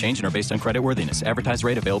subject to change and are based on creditworthiness. Advertised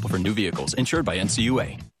rate available for new vehicles. Insured by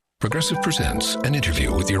NCUA. Progressive presents an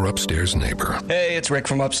interview with your upstairs neighbor. Hey, it's Rick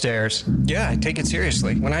from upstairs. Yeah, I take it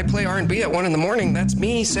seriously. When I play R&B at 1 a.m, that's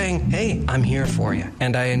me saying, hey, I'm here for you.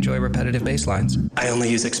 And I enjoy repetitive bass lines. I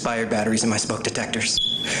only use expired batteries in my smoke detectors.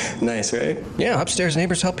 Nice, right? Yeah, upstairs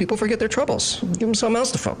neighbors help people forget their troubles. Give them something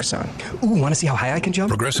else to focus on. Ooh, want to see how high I can jump?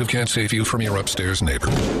 Progressive can't save you from your upstairs neighbor.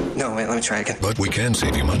 No, wait, let me try again. But we can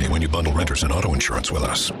save you money when you bundle renters and auto insurance with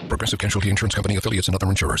us. Progressive Casualty Insurance Company, affiliates, and other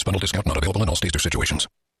insurers. Bundle discount not available in all states or situations.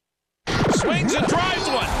 Swings and drives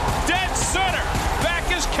one. Dead center.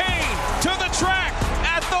 Back is Kane to the track.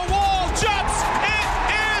 At the wall. Jumps. It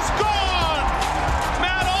is gone.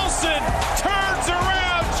 Matt Olson turns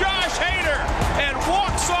around Josh Hader and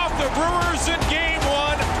walks off the Brewers in Game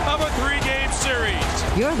 1 of a 3-game series.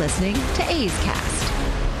 You're listening to A's Cast.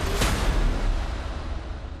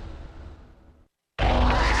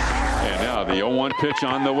 And now the 0-1 pitch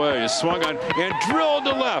on the way is swung on and drilled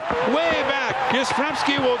to left, way back.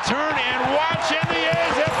 Yastrzemski will turn and watch, and the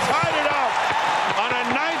A's have tied it up on a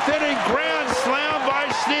 9th-inning grand slam by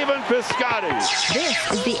Stephen Piscotty. This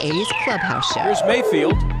is the A's Clubhouse Show. Here's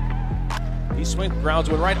Mayfield. He swings, grounds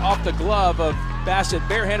one right off the glove of Bassett,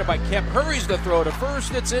 barehanded by Kemp. Hurries the throw to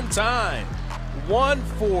first. It's in time.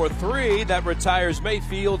 1-4-3. That retires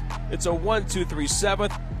Mayfield. It's a 1-2-3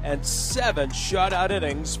 7th and 7 shutout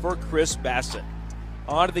innings for Chris Bassett.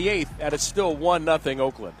 On to the 8th, and it's still 1-0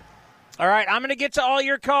 Oakland. All right, I'm going to get to all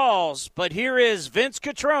your calls, but here is Vince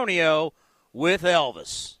Cotroneo with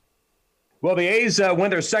Elvis. Well, the A's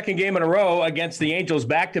win their second game in a row against the Angels,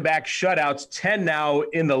 back-to-back shutouts, 10 now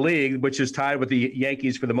in the league, which is tied with the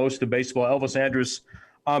Yankees for the most in baseball. Elvis Andrus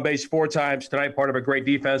on base 4 times tonight, part of a great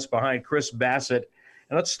defense behind Chris Bassett.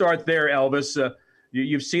 And let's start there, Elvis.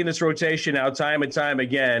 You've seen this rotation now time and time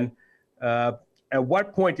again. At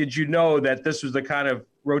what point did you know that this was the kind of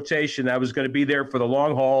rotation that was going to be there for the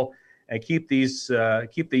long haul and keep the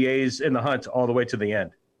A's in the hunt all the way to the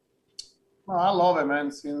end? Well, I love it,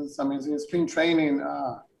 man. Since spring training,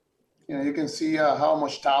 you can see how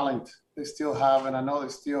much talent they still have, and I know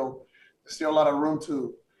there's still a lot of room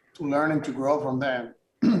to learn and to grow from them.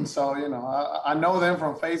 So I know them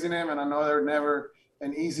from facing them, and I know they're never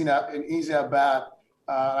an easy at bat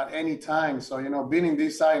at any time. So being in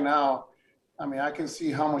this side now, I can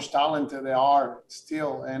see how much talented they are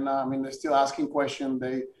still, and they're still asking questions.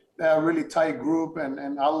 They're a really tight group,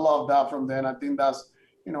 and I love that from them. I think that's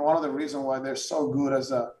one of the reasons why they're so good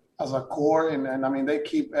as as a core, and I mean they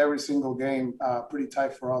keep every single game pretty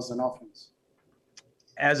tight for us in offense.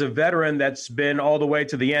 As a veteran that's been all the way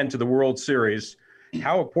to the end to the World Series,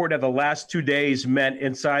 how important have the last 2 days meant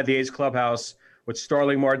inside the A's clubhouse with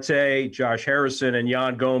Starling Marte, Josh Harrison, and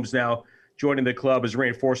Yan Gomes now joining the club as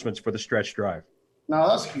reinforcements for the stretch drive? No,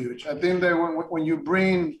 that's huge. I think that when you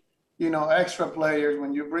bring, extra players,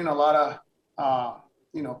 when you bring a lot of,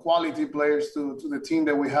 quality players to the team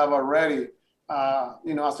that we have already,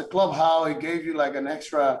 as a clubhouse, it gave you like an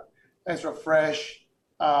extra fresh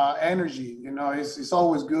energy. It's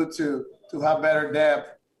always good to have better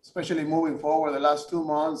depth, especially moving forward the last 2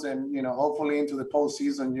 months and, hopefully into the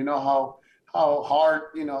postseason. You know how hard,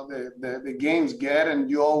 the games get, and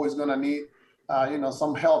you're always going to need,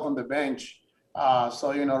 some help on the bench.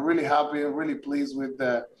 So, really happy and really pleased with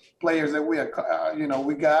the players that we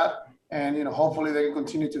got. And, hopefully they can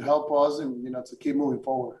continue to help us and, to keep moving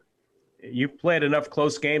forward. You've played enough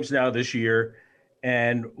close games now this year.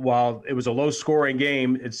 And while it was a low-scoring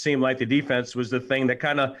game, it seemed like the defense was the thing that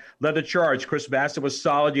kind of led the charge. Chris Bassett was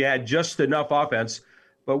solid. You had just enough offense.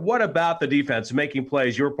 But what about the defense, making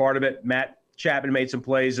plays? You were part of it. Matt Chapman made some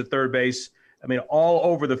plays at third base. I mean, all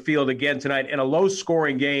over the field again tonight in a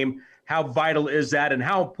low-scoring game. How vital is that, and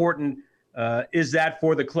how important is that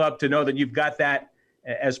for the club to know that you've got that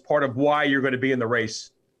as part of why you're going to be in the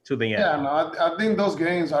race to the end? Yeah, no, I think those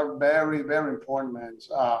games are very, very important, man.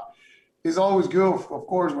 It's always good, of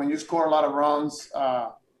course, when you score a lot of runs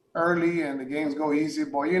early and the games go easy.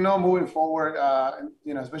 But, moving forward,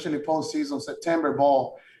 especially postseason, September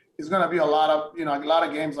ball, it's going to be a lot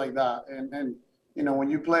of games like that. And when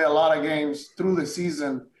you play a lot of games through the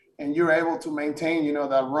season and you're able to maintain,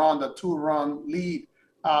 that run, the 2-run lead,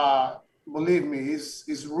 believe me,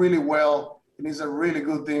 it's really well, and it's a really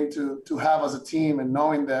good thing to have as a team, and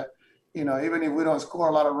knowing that, even if we don't score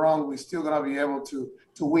a lot of runs, we're still going to be able to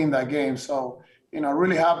win that game. So,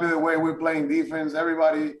 really happy the way we're playing defense.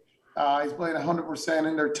 Everybody is playing 100%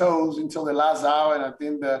 in their toes until the last hour, and I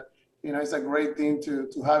think that, it's a great thing to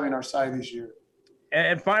have in our side this year.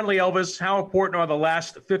 And finally, Elvis, how important are the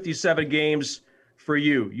last 57 games for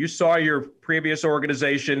you? You saw your previous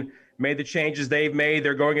organization, made the changes they've made.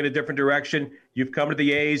 They're going in a different direction. You've come to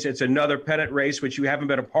the A's. It's another pennant race, which you haven't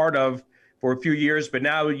been a part of for a few years, but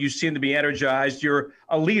now you seem to be energized. You're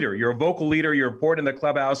a leader. You're a vocal leader. You're important in the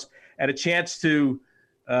clubhouse, and a chance to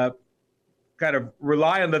kind of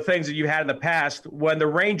rely on the things that you had in the past when the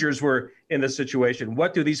Rangers were in this situation.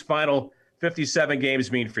 What do these final 57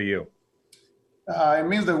 games mean for you? It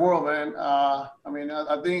means the world, man.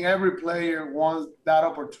 I think every player wants that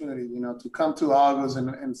opportunity, to come to August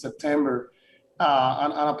and September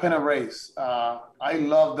on a pennant race. I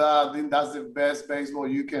love that. I think that's the best baseball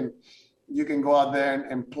you can go out there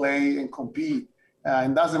and play and compete.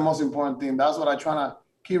 And that's the most important thing. That's what I try to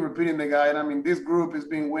keep repeating the guy. And I mean, this group has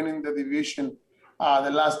been winning the division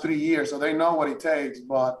the last 3 years, so they know what it takes.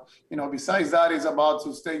 But, besides that, it's about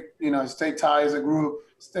to stay tight as a group,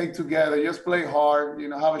 stay together, just play hard,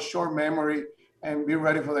 have a short memory and be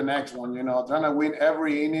ready for the next one, trying to win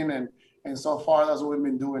every inning. And so far, that's what we've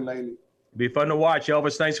been doing lately. Be fun to watch.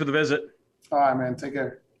 Elvis, thanks for the visit. All right, man. Take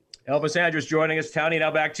care. Elvis Andrus joining us. Townie,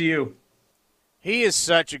 now back to you. He is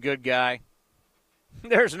such a good guy.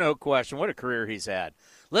 There's no question. What a career he's had.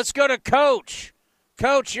 Let's go to Coach.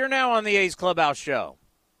 Coach, you're now on the A's Clubhouse show.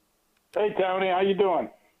 Hey, Tony, how you doing?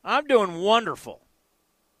 I'm doing wonderful.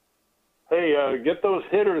 Hey, get those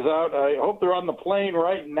hitters out. I hope they're on the plane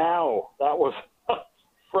right now. That was a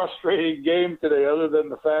frustrating game today, other than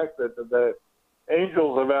the fact that the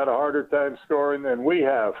Angels have had a harder time scoring than we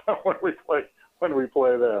have when we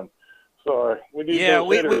play them. So we need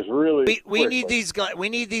those hitters really. We need these guys. We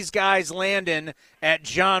need these guys landing at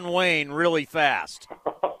John Wayne really fast.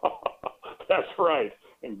 That's right.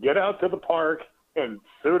 And get out to the park and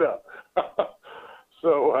suit up.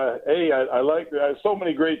 So, hey, I like so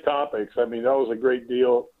many great topics. I mean, that was a great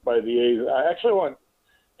deal by the A's. I actually want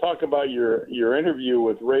to talk about your interview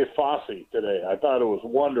with Ray Fosse today. I thought it was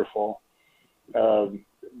wonderful.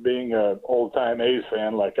 Being an old-time A's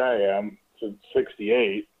fan like I am since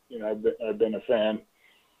 '68, I've been a fan.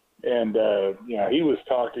 And, he was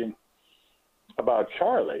talking about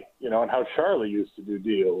Charlie, and how Charlie used to do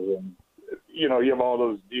deals. And, you have all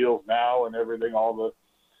those deals now and everything, all the,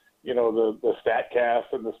 the StatCast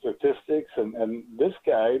and the statistics. And this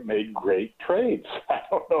guy made great trades. I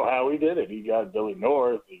don't know how he did it. He got Billy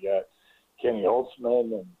North. He got Kenny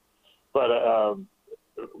Holtzman. But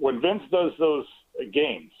when Vince does those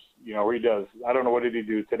games, he does, I don't know, what did he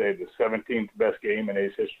do today, the 17th best game in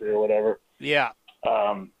A's history or whatever? Yeah.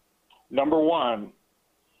 Number one,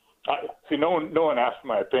 See, no one asked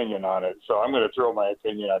my opinion on it, so I'm going to throw my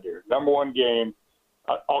opinion out here. Number one game,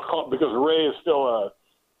 I'll call it, because Ray is still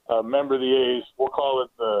a member of the A's. We'll call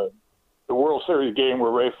it the World Series game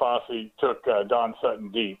where Ray Fosse took Don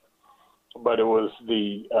Sutton deep. But it was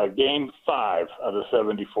the Game 5 of the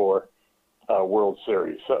 '74 World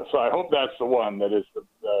Series. So I hope that's the one that is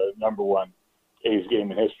the number one A's game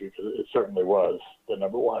in history, because it certainly was the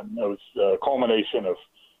number one. It was the culmination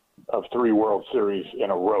of 3 World Series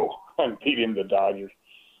in a row and beating the Dodgers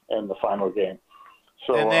in the final game.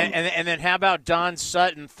 So and then how about Don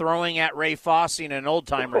Sutton throwing at Ray Fosse in an old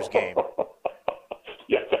timers game?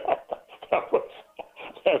 Yeah,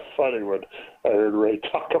 that's funny when I heard Ray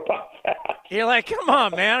talk about that. You're like, come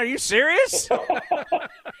on, man, are you serious? Well,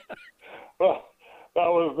 that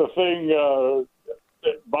was the thing.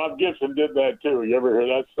 Bob Gibson did that too. You ever hear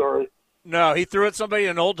that story? No, he threw at somebody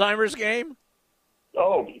in an old timers game.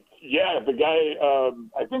 Oh, yeah, the guy,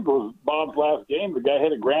 I think it was Bob's last game, the guy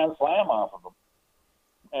hit a grand slam off of him.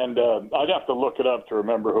 And I'd have to look it up to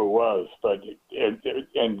remember who it was, but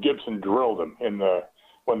and Gibson drilled him in an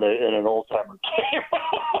old-timer game.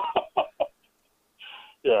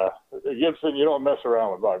 Yeah, Gibson, you don't mess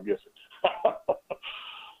around with Bob Gibson.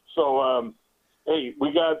 So, hey,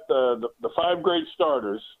 we got the 5 great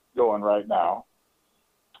starters going right now.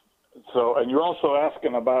 So, and you're also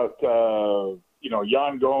asking about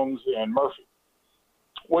Yan Gomes and Murphy.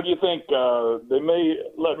 What do you think? They may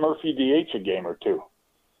let Murphy DH a game or two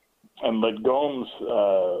and let Gomes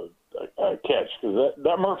catch, because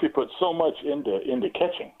that Murphy puts so much into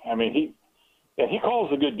catching. I mean, he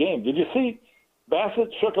calls a good game. Did you see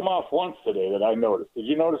Bassett shook him off once today that I noticed? Did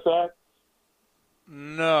you notice that?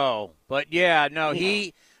 No, but yeah, no,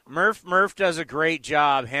 Murph does a great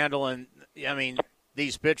job handling,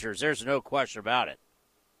 these pitchers. There's no question about it.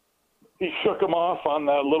 He shook him off on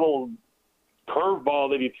that little curveball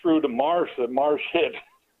that he threw to Marsh that Marsh hit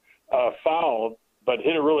foul, but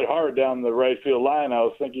hit it really hard down the right field line. I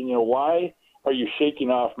was thinking, why are you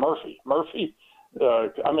shaking off Murphy? Murphy,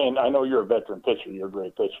 I know you're a veteran pitcher. You're a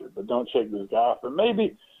great pitcher, but don't shake this guy off. But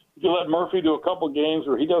maybe if you let Murphy do a couple games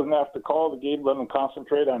where he doesn't have to call the game, let him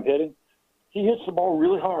concentrate on hitting, he hits the ball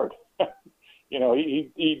really hard.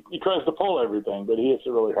 He tries to pull everything, but he hits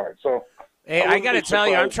it really hard. So, hey, I got to tell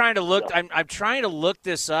you, I'm trying to look. I'm trying to look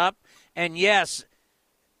this up, and yes,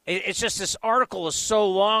 it's just this article is so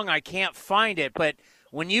long I can't find it. But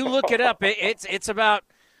when you look it up, it's about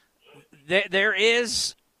there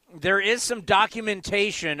is some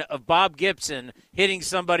documentation of Bob Gibson hitting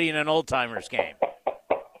somebody in an old timers game.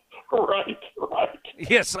 Right.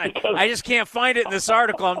 Yes, I just can't find it in this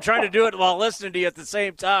article. I'm trying to do it while listening to you at the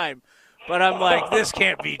same time, but I'm like, this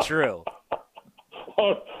can't be true.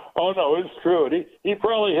 Oh no, it's true. He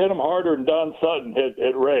probably hit him harder than Don Sutton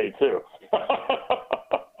hit Ray too.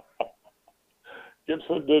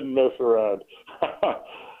 Gibson didn't mess around.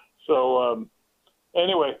 So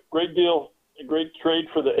anyway, great deal, a great trade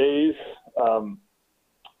for the A's.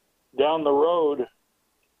 Down the road,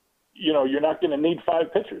 you're not going to need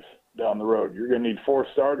 5 pitchers down the road. You're going to need 4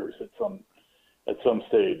 starters at some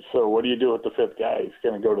stage. So what do you do with the 5th guy? He's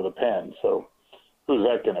going to go to the pen. So who's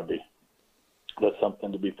that going to be? That's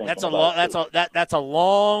something to be thinking about. That's a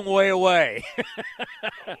long way away.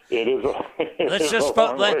 It is.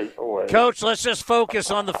 Coach, let's just focus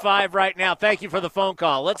on the 5 right now. Thank you for the phone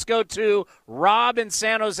call. Let's go to Rob in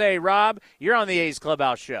San Jose. Rob, you're on the A's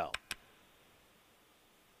Clubhouse show.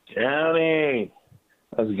 Johnny,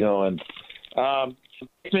 how's it going?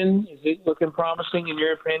 Is it looking promising in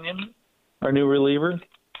your opinion? Our new reliever?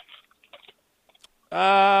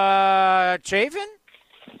 Chafin?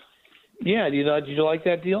 Yeah, did you like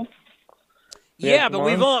that deal? Yeah,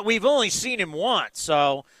 but we've only seen him once,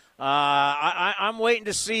 so I'm waiting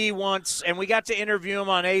to see once. And we got to interview him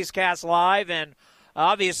on A's Cast Live, and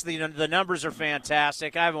obviously the numbers are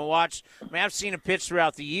fantastic. I haven't watched. I've seen him pitch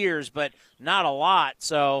throughout the years, but not a lot.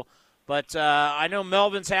 So, but I know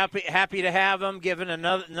Melvin's happy to have him, given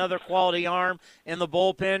another quality arm in the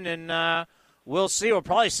bullpen, and we'll see. We'll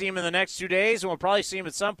probably see him in the next 2 days, and we'll probably see him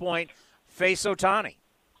at some point face Ohtani.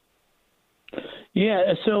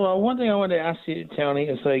 Yeah, so one thing I wanted to ask you, Tony,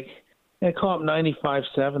 is I called up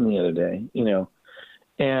 95.7 the other day,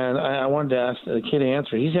 and I wanted to ask the kid to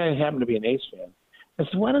answer. He happened to be an A's fan. I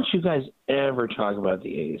said, why don't you guys ever talk about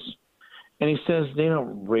the A's? And he says they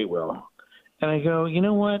don't rate well. And I go, you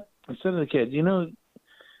know what? I said to the kid,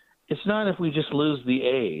 it's not if we just lose the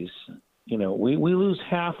A's. We lose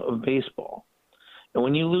half of baseball. And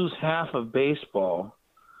when you lose half of baseball,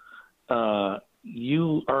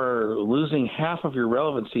 you are losing half of your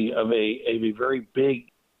relevancy of a very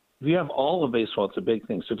big – if you have all of baseball, it's a big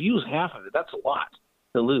thing. So if you lose half of it, that's a lot.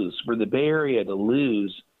 to lose, for the Bay Area to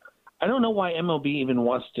lose. I don't know why MLB even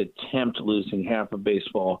wants to attempt losing half of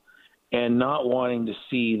baseball and not wanting to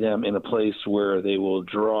see them in a place where they will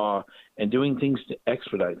draw and doing things to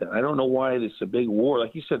expedite that. I don't know why it's a big war.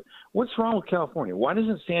 Like you said, what's wrong with California? Why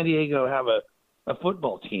doesn't San Diego have a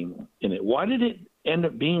football team in it? Why did it end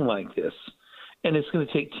up being like this? And it's going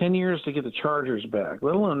to take 10 years to get the Chargers back,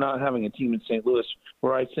 let alone not having a team in St. Louis,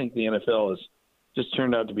 where I think the NFL has just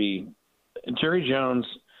turned out to be. Jerry Jones,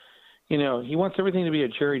 he wants everything to be a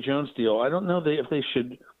Jerry Jones deal. I don't know if they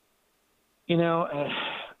should,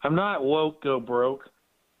 I'm not woke, go broke,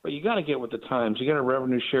 but you got to get with the times. You got a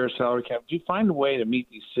revenue share, salary cap. You find a way to meet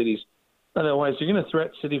these cities. Otherwise, you're going to threat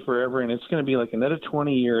city forever, and it's going to be like another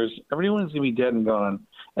 20 years. Everyone's going to be dead and gone,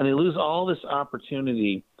 and they lose all this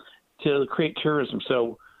opportunity to create tourism.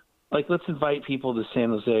 So, let's invite people to San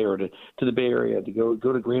Jose or to the Bay Area to go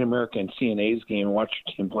to Green America and see an A's game and watch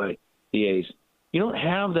your team play the A's. You don't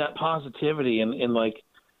have that positivity in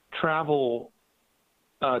travel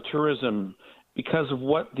tourism because of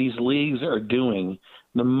what these leagues are doing,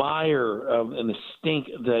 the mire and the stink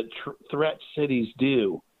that threat cities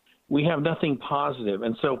do. We have nothing positive.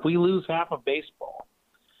 And so if we lose half of baseball,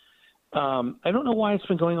 I don't know why it's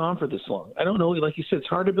been going on for this long. I don't know. Like you said, it's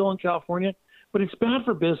hard to build in California, but it's bad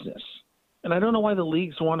for business. And I don't know why the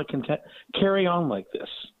leagues want to carry on like this.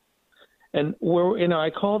 And I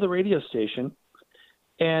call the radio station,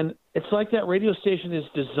 and it's like that radio station is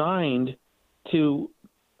designed to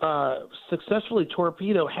successfully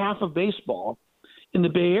torpedo half of baseball in the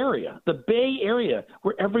Bay Area. The Bay Area,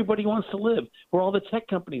 where everybody wants to live, where all the tech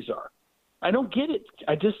companies are. I don't get it.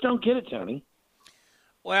 I just don't get it, Tony.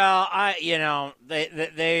 Well,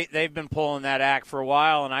 they've been pulling that act for a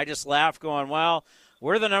while, and I just laugh, going, "Well,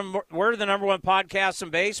 we're the number one podcast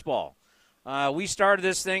in baseball. We started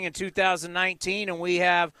this thing in 2019, and we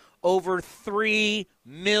have over 3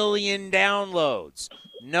 million downloads.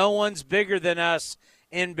 No one's bigger than us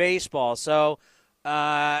in baseball. So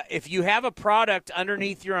if you have a product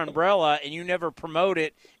underneath your umbrella and you never promote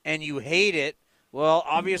it and you hate it, well,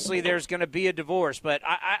 obviously there's going to be a divorce. But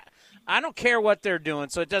I don't care what they're doing,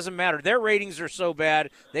 so it doesn't matter. Their ratings are so bad,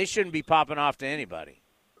 they shouldn't be popping off to anybody.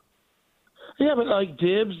 Yeah, but like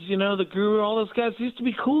Dibs, the Guru, all those guys, it used to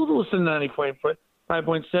be cool to listen to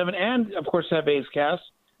 95.7 and, of course, have A's Cast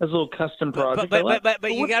as a little custom project.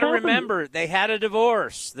 But you got to remember, they had a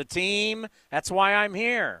divorce. The team, that's why I'm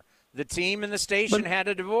here. The team and the station had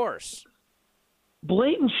a divorce.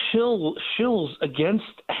 Blatant shills against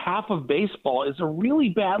half of baseball is a really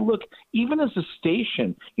bad look, even as a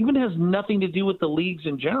station. Even has nothing to do with the leagues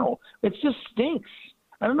in general. It just stinks.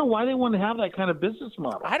 I don't know why they want to have that kind of business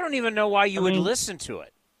model. I don't even know why you would listen to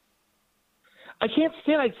it. I can't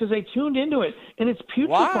stand it because I tuned into it, and it's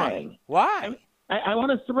putrefying. Why? I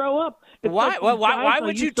want to throw up. Why? Why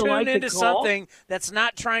would you tune into something that's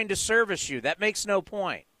not trying to service you? That makes no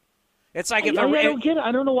point. It's like I don't get it.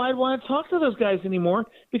 I don't know why I'd want to talk to those guys anymore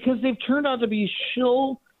because they've turned out to be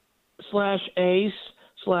shill/ace/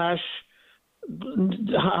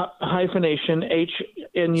 hyphenation H,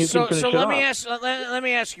 and you can finish it off. Let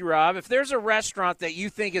me ask you, Rob. If there's a restaurant that you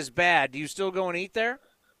think is bad, do you still go and eat there?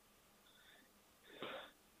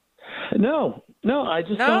 No, I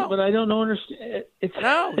just don't. But I don't understand.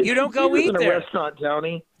 You don't go eat there. A restaurant,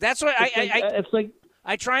 Tony. That's what it's like.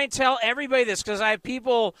 I try and tell everybody this because I have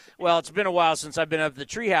people. Well, it's been a while since I've been up at the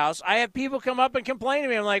Treehouse. I have people come up and complain to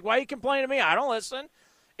me. I'm like, "Why are you complaining to me? I don't listen.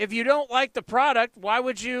 If you don't like the product, why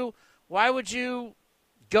would you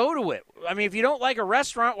go to it? I mean, if you don't like a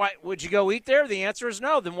restaurant, why would you go eat there? The answer is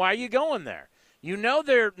no. Then why are you going there? You know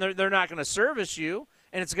they're not going to service you,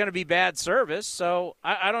 and it's going to be bad service. So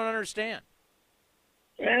I don't understand.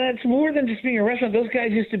 And it's more than just being a restaurant. Those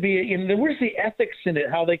guys used to be. Where's the ethics in it?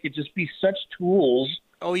 How they could just be such tools.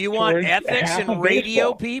 Oh, you want ethics in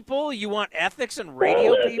radio people? You want ethics in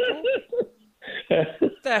radio people?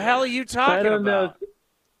 What the hell are you talking about?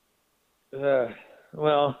 I don't know.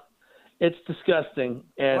 Well, it's disgusting,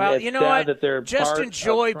 and well, it's you know sad what? that they're just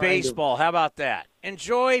enjoy baseball. How about that?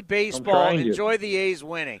 Enjoy baseball. Enjoy the A's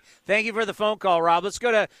winning. Thank you for the phone call, Rob. Let's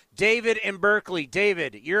go to David in Berkeley.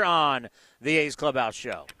 David, you're on the A's Clubhouse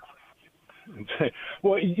show.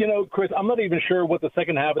 Well, Chris, I'm not even sure what the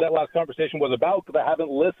second half of that last conversation was about because I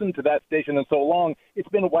haven't listened to that station in so long. It's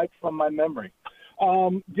been wiped from my memory.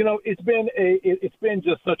 It's been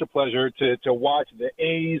just such a pleasure to watch the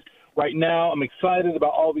A's right now. I'm excited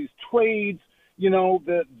about all these trades.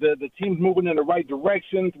 The team's moving in the right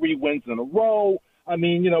direction, 3 wins in a row. I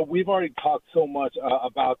mean, we've already talked so much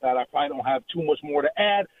about that. I probably don't have too much more to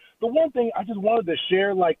add. The one thing I just wanted to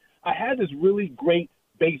share, I had this really great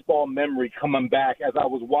baseball memory coming back as I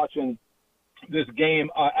was watching this game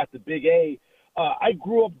at the Big A. I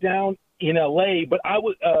grew up down in L.A., but I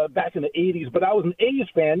was back in the 80s, but I was an A's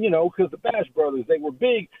fan, because the Bash Brothers, they were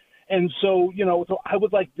big. And so, so I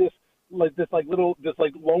was like this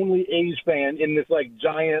lonely A's fan in this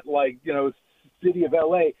giant, city of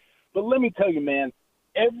L.A. But let me tell you, man,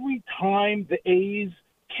 every time the A's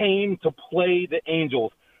came to play the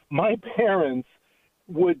Angels, my parents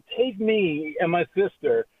would take me and my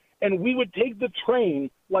sister, and we would take the train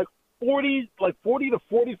 40 to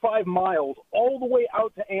 45 miles all the way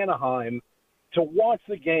out to Anaheim to watch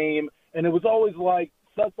the game. And it was always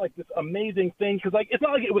such this amazing thing, because it's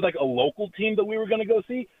not like it was a local team that we were going to go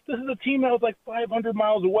see. This is a team that was 500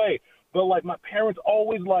 miles away. But my parents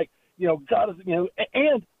always got us,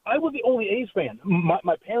 and I was the only A's fan.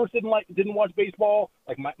 My parents didn't watch baseball.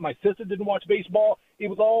 My sister didn't watch baseball. It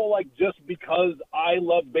was all just because I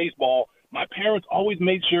loved baseball. My parents always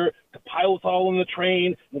made sure to pile us all on the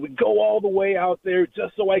train, and we'd go all the way out there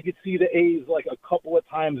just so I could see the A's a couple of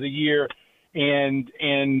times a year, and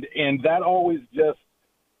that always just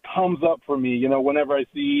comes up for me, whenever I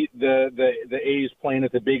see the A's playing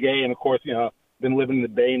at the Big A. And of course, been living in the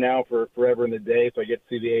Bay now for forever in the day, so I get to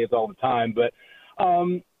see the A's all the time. But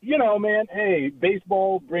man, hey,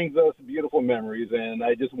 baseball brings us beautiful memories, and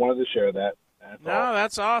I just wanted to share that.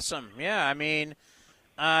 That's awesome. Yeah, I mean,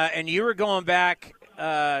 and you were going back,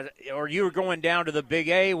 or you were going down to the Big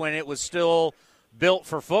A when it was still built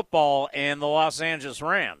for football and the Los Angeles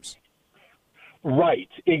Rams. Right,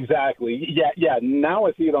 exactly. Yeah. Now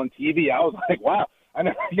I see it on TV. I was like, wow, I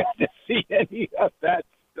never got to see any of that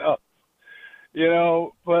stuff.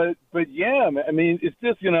 But yeah, I mean, it's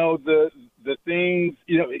just, the things,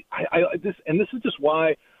 this is just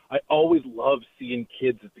why I always love seeing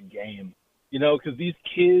kids at the game, because these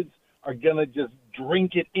kids are going to just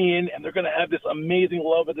drink it in, and they're going to have this amazing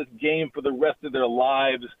love of this game for the rest of their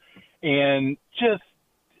lives. And just,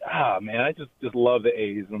 man, I just love the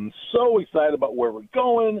A's. I'm so excited about where we're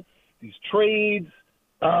going, these trades.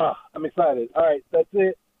 I'm excited. All right, that's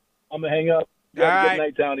it. I'm going to hang up. Good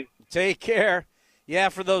night, Townie. Take care. Yeah,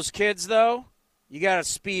 for those kids, though, you got to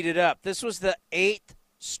speed it up. This was the 8th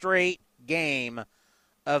straight game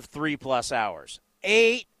of 3+ hours.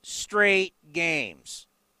 8 straight games.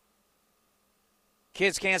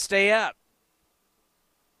 Kids can't stay up,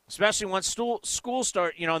 especially once school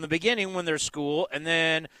start, in the beginning when there's school, and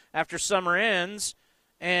then after summer ends,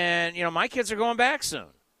 and, my kids are going back soon.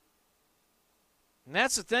 And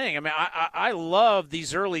that's the thing. I mean, I love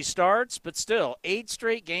these early starts, but still, 8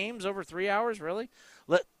 straight games over 3 hours, really?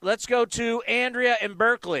 Let's go to Andrea in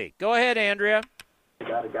Berkeley. Go ahead, Andrea.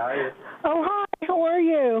 Got a guy here. Oh, hi. How are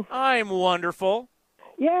you? I'm wonderful.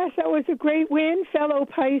 Yes, that was a great win. Fellow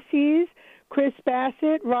Pisces, Chris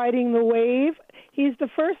Bassett riding the wave. He's the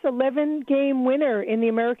first 11-game winner in the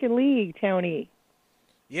American League, Townie.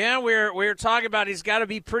 Yeah, we're talking about he's got to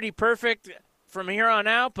be pretty perfect from here on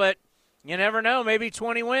out, but you never know, maybe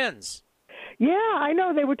 20 wins. Yeah, I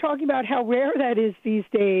know. They were talking about how rare that is these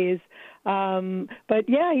days. But,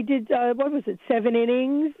 yeah, he did, 7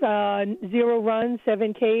 innings, 0 runs,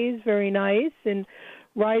 7 Ks, very nice, and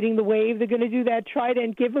riding the wave. They're going to do that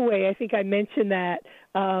Trident giveaway. I think I mentioned that,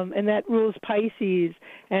 and that rules Pisces.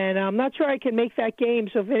 And I'm not sure I can make that game,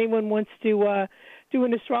 so if anyone wants to do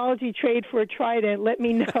an astrology trade for a Trident, let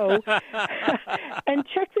me know. And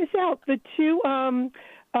check this out. The two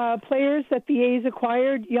players that the A's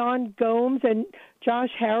acquired, Yan Gomes and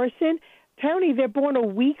Josh Harrison, Townie, they're born a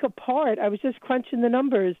week apart. I was just crunching the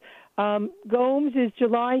numbers. Gomes is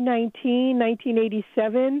July 19,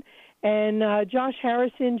 1987, and Josh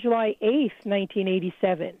Harrison, July 8th,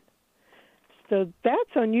 1987. So that's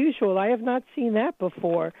unusual. I have not seen that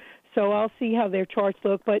before. So I'll see how their charts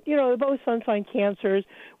look. But, they're both sun-sign cancers,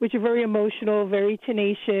 which are very emotional, very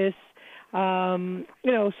tenacious.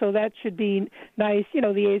 So that should be nice.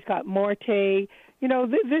 The A's got Marte.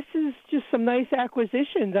 This is just some nice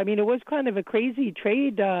acquisitions. I mean, it was kind of a crazy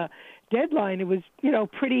trade deadline. It was,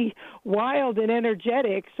 pretty wild and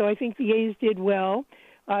energetic. So I think the A's did well.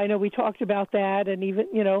 I know we talked about that, and even,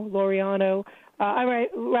 Laureano,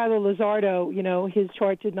 rather Luzardo, his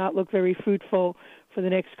chart did not look very fruitful for the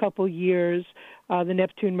next couple years, the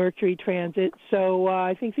Neptune-Mercury transit. So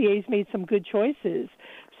I think the A's made some good choices.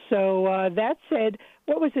 So that said,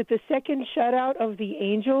 what was it, the second shutout of the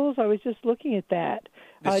Angels? I was just looking at that.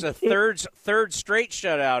 It's a third straight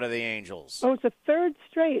shutout of the Angels. Oh, it's a third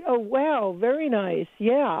straight. Oh, wow, very nice.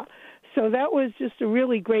 Yeah. So that was just a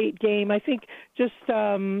really great game. I think just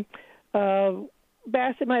Bassett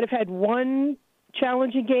might have had one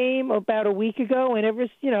challenging game about a week ago, and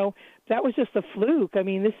that was just a fluke. I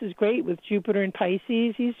mean, this is great with Jupiter and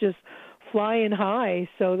Pisces. He's just flying high.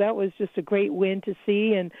 So that was just a great win to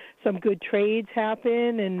see, and some good trades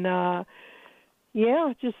happen, and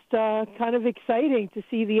just kind of exciting to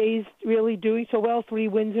see the A's really doing so well. 3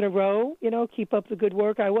 wins in a row. Keep up the good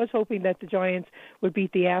work. I was hoping that the Giants would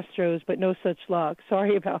beat the Astros, but no such luck.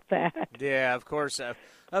 Sorry about that. Yeah, of course.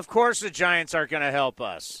 Of course the Giants aren't going to help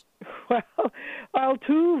us. Well,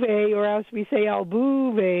 Altuve, or as we say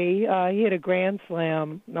Altuve, he hit a grand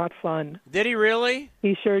slam. Not fun. Did he really?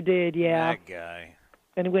 He sure did, yeah. That guy.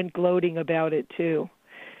 And he went gloating about it, too.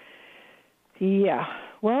 Yeah.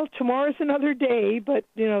 Well, tomorrow's another day, but,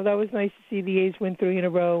 that was nice to see the A's win 3 in a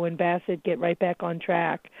row and Bassett get right back on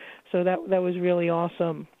track. So that was really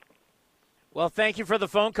awesome. Well, thank you for the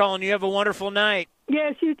phone call, and you have a wonderful night.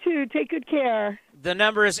 Yes, you too. Take good care. The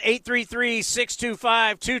number is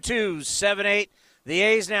 833-625-2278. The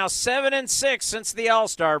A's now 7-6 since the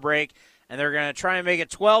All-Star break, and they're going to try and make it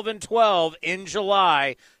 12-12 in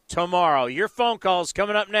July tomorrow. Your phone call's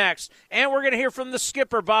coming up next, and we're going to hear from the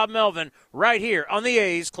skipper, Bob Melvin, right here on the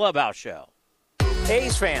A's Clubhouse Show.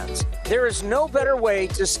 A's fans, there is no better way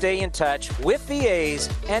to stay in touch with the A's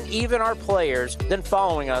and even our players than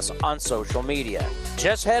following us on social media.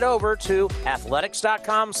 Just head over to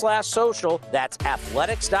athletics.com/social. That's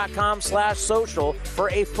athletics.com/social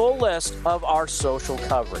for a full list of our social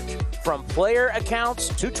coverage, from player accounts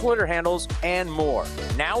to Twitter handles and more.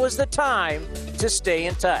 Now is the time to stay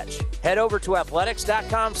in touch. Head over to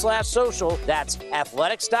athletics.com/social. That's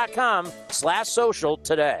athletics.com/social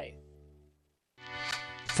today.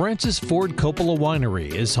 Francis Ford Coppola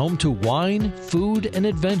Winery is home to wine, food, and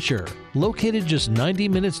adventure. Located just 90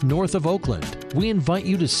 minutes north of Oakland, we invite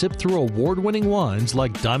you to sip through award-winning wines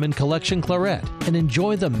like Diamond Collection Claret and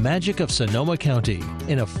enjoy the magic of Sonoma County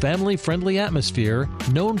in a family-friendly atmosphere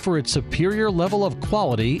known for its superior level of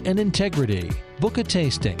quality and integrity. Book a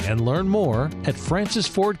tasting and learn more at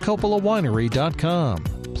francisfordcoppolawinery.com.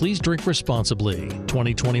 Please drink responsibly.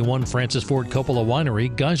 2021 Francis Ford Coppola Winery,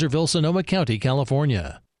 Geyserville, Sonoma County,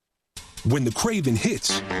 California. When the craving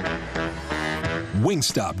hits,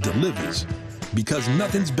 Wingstop delivers. Because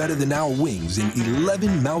nothing's better than our wings in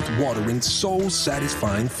 11 mouth-watering,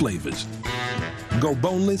 soul-satisfying flavors. Go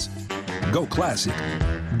boneless, go classic,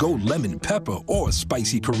 go lemon pepper or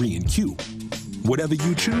spicy Korean Q. Whatever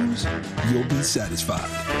you choose, you'll be satisfied.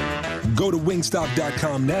 Go to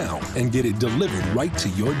wingstop.com now and get it delivered right to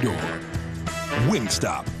your door.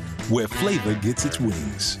 Wingstop, where flavor gets its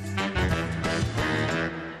wings.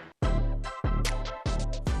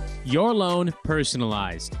 Your loan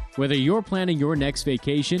personalized. Whether you're planning your next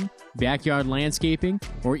vacation, backyard landscaping,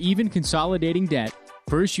 or even consolidating debt,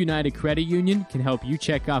 First United Credit Union can help you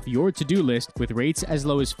check off your to-do list with rates as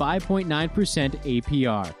low as 5.9%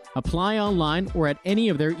 APR. Apply online or at any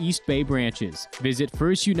of their East Bay branches. Visit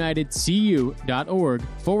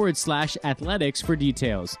firstunitedcu.org/athletics for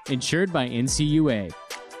details. Insured by NCUA.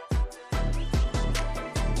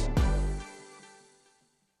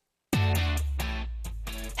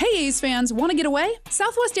 Hey A's fans, want to get away?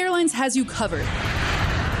 Southwest Airlines has you covered.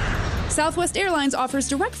 Southwest Airlines offers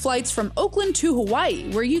direct flights from Oakland to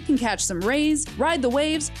Hawaii, where you can catch some rays, ride the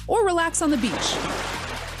waves, or relax on the beach.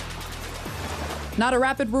 Not a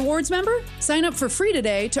Rapid Rewards member? Sign up for free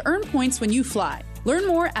today to earn points when you fly. Learn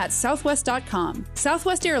more at southwest.com.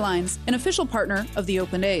 Southwest Airlines, an official partner of the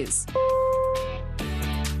Oakland A's.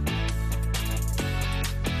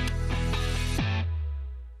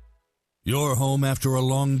 You're home after a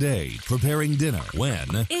long day, preparing dinner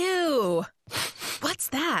when... Ew! What's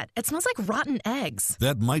that? It smells like rotten eggs.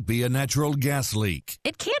 That might be a natural gas leak.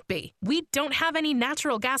 It can't be. We don't have any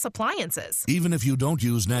natural gas appliances. Even if you don't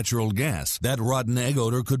use natural gas, that rotten egg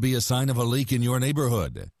odor could be a sign of a leak in your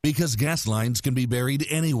neighborhood. Because gas lines can be buried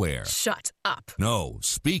anywhere. Shut up. No,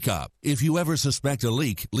 speak up. If you ever suspect a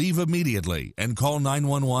leak, leave immediately and call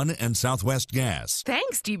 911 and Southwest Gas.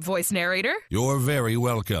 Thanks, deep voice narrator. You're very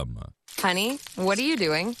welcome. Honey, what are you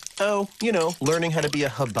doing? Oh, learning how to be a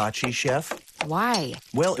hibachi chef. Why?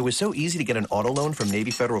 Well, it was so easy to get an auto loan from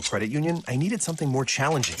Navy Federal Credit Union, I needed something more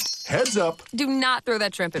challenging. Heads up. Do not throw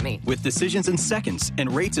that shrimp at me. With decisions in seconds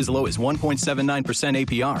and rates as low as 1.79%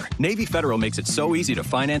 APR, Navy Federal makes it so easy to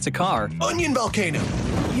finance a car. Onion volcano.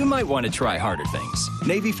 You might want to try harder things.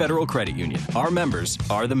 Navy Federal Credit Union. Our members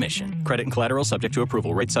are the mission. Credit and collateral subject to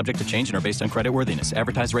approval. Rates subject to change and are based on creditworthiness.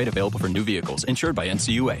 Advertised rate available for new vehicles. Insured by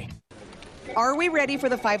NCUA. Are we ready for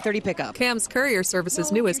the 5:30 pickup? Cam's Courier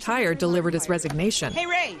Service's newest hire delivered his resignation. Hey,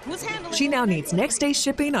 Ray, who's handling She now needs next-day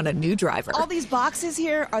shipping on a new driver. all these boxes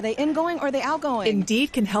here? Are they ingoing or are they outgoing?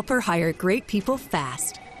 Indeed can help her hire great people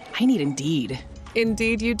fast. I need Indeed.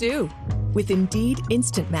 Indeed you do. With Indeed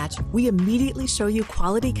Instant Match, we immediately show you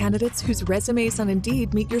quality candidates whose resumes on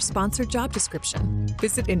Indeed meet your sponsored job description.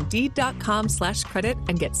 Visit Indeed.com/credit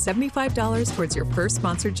and get $75 towards your first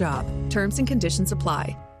sponsored job. Terms and conditions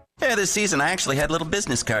apply. Yeah, this season I actually had little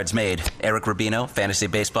business cards made. Eric Rubino, Fantasy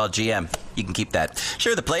Baseball GM. You can keep that.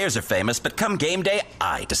 Sure, the players are famous, but come game day,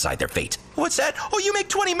 I decide their fate. What's that? Oh, you make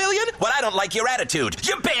 $20 million? Well, I don't like your attitude.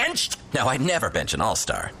 You benched! No, I'd never bench an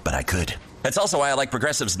all-star, but I could. That's also why I like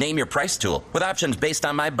Progressive's Name Your Price tool. With options based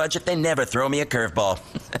on my budget, they never throw me a curveball.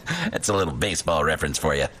 That's a little baseball reference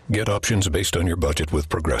for you. Get options based on your budget with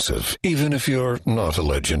Progressive, even if you're not a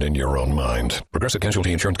legend in your own mind. Progressive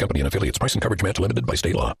Casualty Insurance Company and Affiliates. Price and coverage match limited by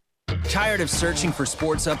state law. Tired of searching for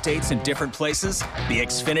sports updates in different places? The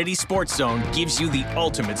Xfinity Sports Zone gives you the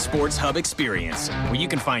ultimate sports hub experience, where you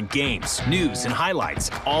can find games, news, and highlights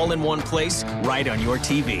all in one place right on your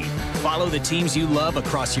TV. Follow the teams you love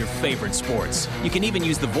across your favorite sports. You can even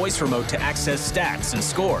use the voice remote to access stats and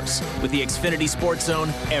scores. With the Xfinity Sports Zone,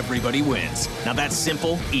 everybody wins. Now that's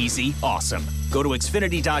simple, easy, awesome. Go to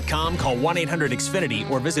Xfinity.com, call 1-800-XFINITY,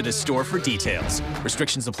 or visit a store for details.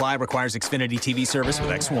 Restrictions apply. Requires Xfinity TV service with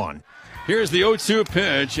X1. Here's the 0-2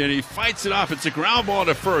 pitch, and he fights it off. It's a ground ball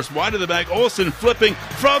to first. Wide of the bag. Olsen flipping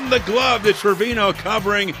from the glove to Trevino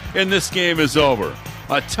covering, and this game is over.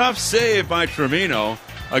 A tough save by Trevino.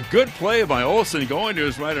 A good play by Olsen going to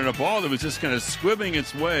his right on a ball that was just kind of squibbing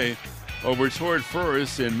its way over toward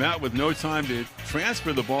first, and Matt, with no time to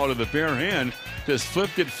transfer the ball to the bare hand, just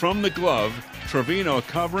flipped it from the glove. Trevino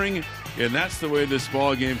covering, and that's the way this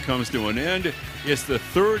ball game comes to an end. It's the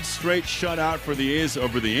third straight shutout for the A's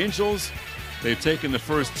over the Angels. They've taken the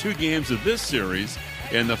first two games of this series,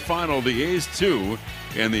 and the final, the A's 2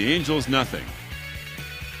 and the Angels nothing.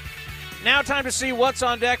 Now time to see what's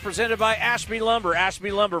on deck, presented by Ashby Lumber.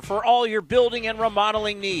 Ashby Lumber for all your building and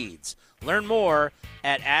remodeling needs. Learn more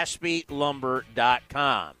at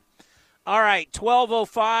ashbylumber.com. All right,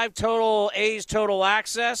 12:05 total A's total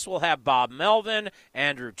access. We'll have Bob Melvin,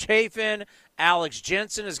 Andrew Chafin, Alex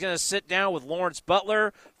Jensen is going to sit down with Lawrence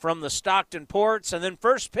Butler from the Stockton Ports, and then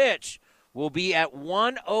first pitch will be at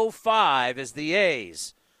 1:05 as the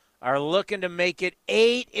A's are looking to make it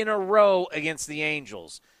 8 in a row against the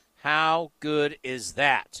Angels. How good is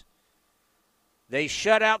that? They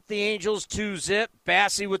shut out the Angels 2-0.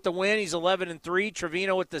 Bassey with the win. He's 11-3.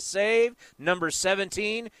 Trevino with the save. Number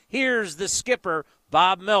 17. Here's the skipper,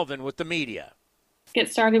 Bob Melvin, with the media.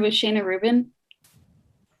 Get started with Shayna Rubin.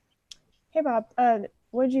 Hey, Bob.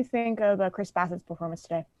 What did you think of Chris Bassett's performance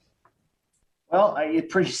today? Well,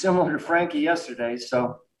 it's pretty similar to Frankie yesterday.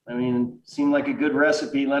 So, I mean, seemed like a good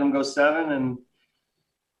recipe. Let him go 7. And,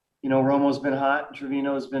 you know, Romo's been hot. And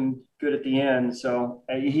Trevino's been good at the end. So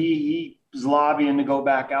he was lobbying to go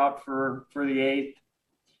back out for the 8th.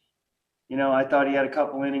 You know, I thought he had a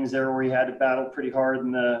couple innings there where he had to battle pretty hard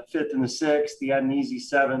in the 5th and the 6th. He had an easy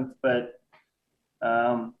 7th, but,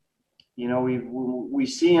 you know, we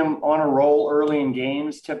see him on a roll early in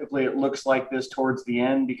games. Typically it looks like this towards the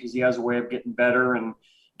end because he has a way of getting better and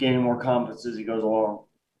gaining more confidence as he goes along.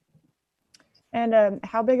 And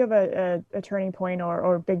how big of a turning point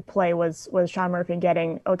or big play was Sean Murphy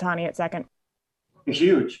getting Ohtani at second? It's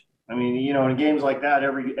huge. I mean, you know, in games like that,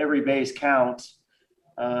 every base counts.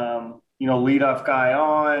 You know, leadoff guy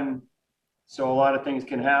on. So a lot of things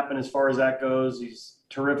can happen as far as that goes. He's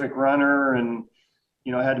a terrific runner and,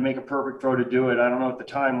 you know, had to make a perfect throw to do it. I don't know what the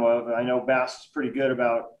time was. I know Bass is pretty good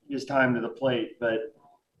about his time to the plate, but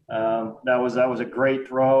that was a great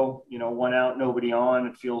throw. You know, 1 out, nobody on.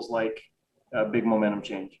 It feels like a big momentum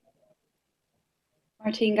change.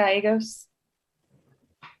 Martin Gallegos.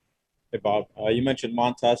 Hey, Bob. You mentioned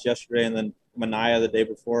Montas yesterday and then Manaea the day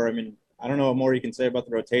before. I mean, I don't know what more you can say about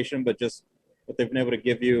the rotation, but just what they've been able to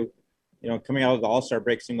give you, you know, coming out of the All-Star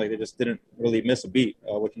break seemed like they just didn't really miss a beat.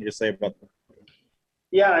 What can you just say about them?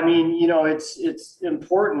 Yeah, I mean, you know, it's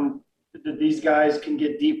important that these guys can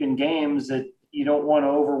get deep in games, that you don't want to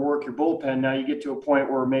overwork your bullpen. Now you get to a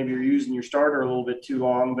point where maybe you're using your starter a little bit too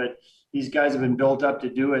long, but these guys have been built up to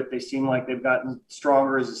do it. They seem like they've gotten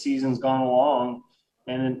stronger as the season's gone along.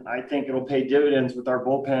 And I think it'll pay dividends with our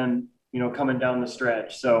bullpen, you know, coming down the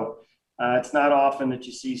stretch. So it's not often that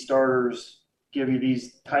you see starters give you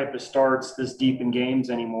these type of starts this deep in games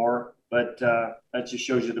anymore, but that just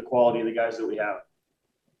shows you the quality of the guys that we have.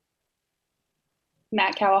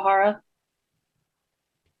 Matt Kawahara.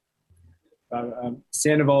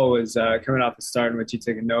 Sandoval was coming off the start in which he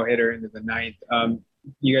took a no-hitter into the 9th.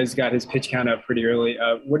 You guys got his pitch count up pretty early.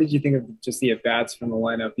 What did you think of just the at-bats from the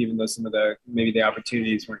lineup, even though some of the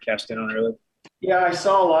opportunities weren't cashed in on early? Yeah, I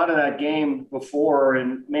saw a lot of that game before,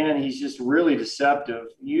 and, man, he's just really deceptive.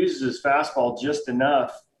 He uses his fastball just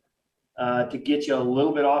enough to get you a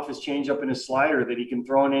little bit off his changeup and his slider that he can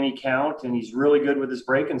throw in any count, and he's really good with his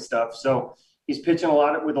break and stuff. So he's pitching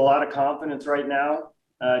with a lot of confidence right now.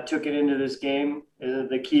 Took it into this game.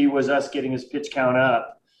 The key was us getting his pitch count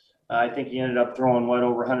up. I think he ended up throwing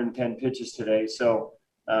over 110 pitches today. So,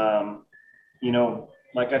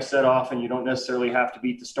 like I've said often, you don't necessarily have to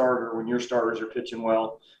beat the starter when your starters are pitching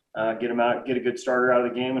well. Get them out, get a good starter out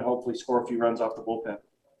of the game, and hopefully score a few runs off the bullpen.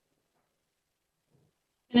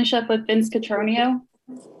 Finish up with Vince Cotroneo.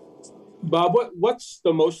 Bob, what's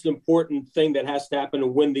the most important thing that has to happen to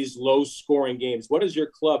win these low-scoring games? What has your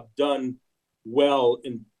club done well?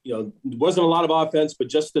 And it wasn't a lot of offense, but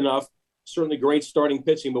just enough. Certainly great starting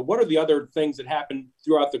pitching. But what are the other things that happen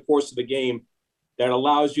throughout the course of the game that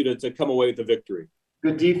allows you to come away with the victory?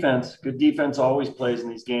 Good defense. Good defense always plays in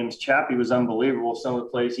these games. Chappie was unbelievable. Some of the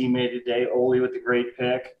plays he made today. Ole with a great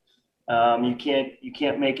pick. You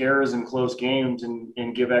can't make errors in close games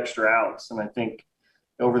and give extra outs. And I think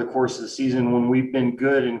over the course of the season, when we've been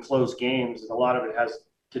good in close games, a lot of it has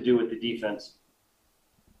to do with the defense.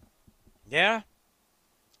 Yeah.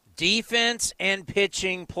 Defense and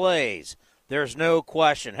pitching plays. There's no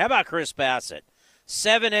question. How about Chris Bassett?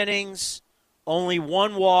 7 innings, only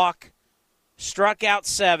 1 walk, struck out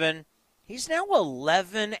 7. He's now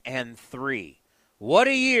 11-3. What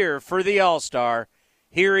a year for the All-Star.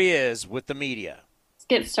 Here he is with the media. Let's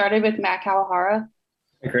get started with Matt Kawahara.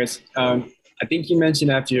 Hey, Chris. I think you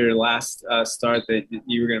mentioned after your last start that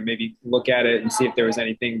you were going to maybe look at it and see if there was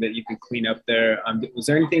anything that you could clean up there. Was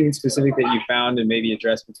there anything specific that you found and maybe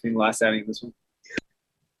addressed between the last outing and this one?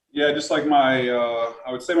 Yeah, just like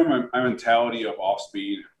I would say my mentality of off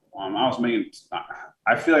speed.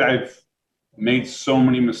 I feel like I've made so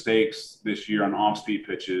many mistakes this year on off speed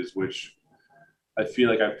pitches, which I feel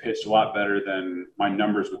like I've pitched a lot better than my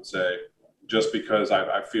numbers would say, just because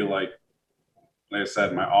I feel like I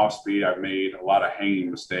said, my off speed, I've made a lot of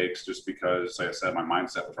hanging mistakes just because, like I said, my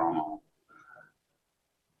mindset was wrong.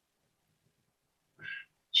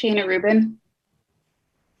 Shayna Rubin.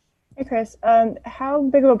 Hey, Chris. How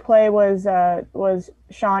big of a play was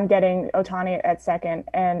Sean getting Ohtani at second,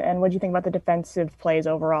 and what do you think about the defensive plays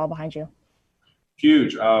overall behind you?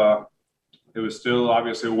 Huge. It was still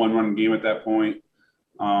obviously a 1-run game at that point.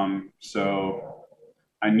 So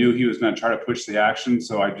I knew he was going to try to push the action,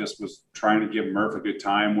 so I just was trying to give Murph a good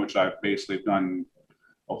time, which I've basically done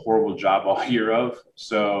a horrible job all year of.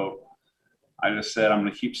 So I just said, I'm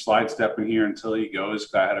going to keep slide stepping here until he goes,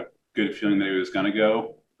 because I had a good feeling that he was going to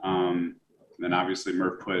go. Then obviously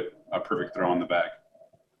Murph put a perfect throw on the bag.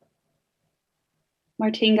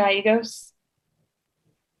 Martin Gallegos.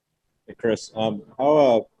 Hey, Chris.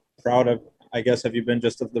 How proud of, have you been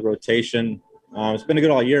just of the rotation? It's been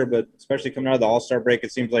good all year, but especially coming out of the All-Star break,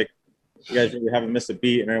 it seems like you guys really haven't missed a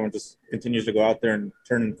beat, and everyone just continues to go out there and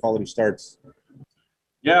turn in quality starts.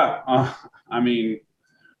 Yeah,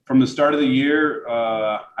 from the start of the year,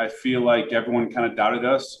 I feel like everyone kind of doubted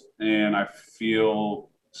us, and I feel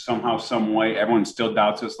somehow, some way, everyone still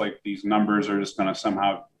doubts us, like these numbers are just going to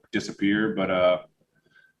somehow disappear. But,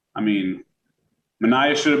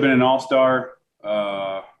 Manaea should have been an All-Star.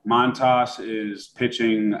 Montas is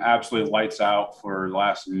pitching absolutely lights out for the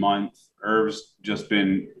last month. Irv's just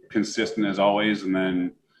been consistent as always. And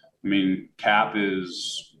then, Cap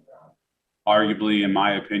is arguably, in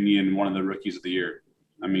my opinion, one of the rookies of the year.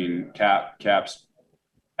 Cap's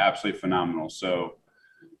absolutely phenomenal. So,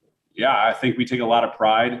 yeah, I think we take a lot of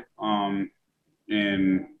pride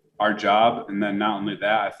in our job. And then not only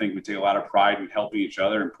that, I think we take a lot of pride in helping each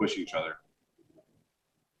other and pushing each other.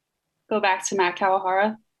 Go back to Matt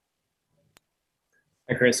Kawahara.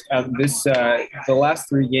 Hi, Chris. The last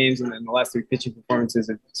 3 games and then the last 3 pitching performances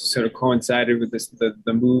have sort of coincided with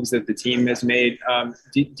the moves that the team has made.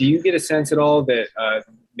 Do you get a sense at all that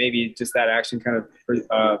maybe just that action kind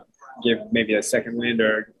of give maybe a second wind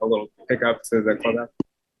or a little pickup to the clubhouse?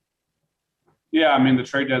 Yeah, the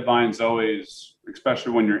trade deadline's always,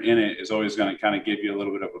 especially when you're in it, is always going to kind of give you a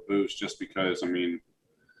little bit of a boost, just because,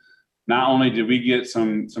 not only did we get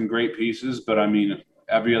some great pieces, but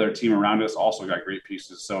every other team around us also got great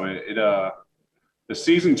pieces. So the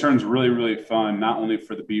season turns really, really fun, not only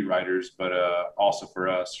for the beat writers, but also for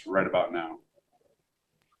us right about now.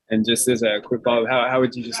 And just as a quick follow-up, how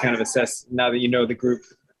would you just kind of assess, now that you know the group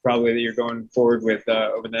probably that you're going forward with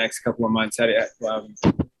over the next couple of months, how do you,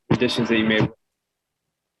 additions that you made,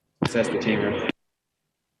 assess the team?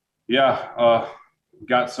 Yeah,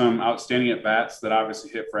 got some outstanding at-bats that obviously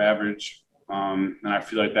hit for average. And I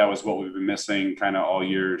feel like that was what we've been missing kind of all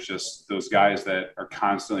year, is just those guys that are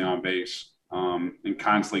constantly on base and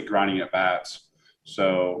constantly grinding at bats.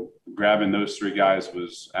 So grabbing those three guys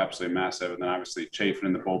was absolutely massive. And then obviously Chafin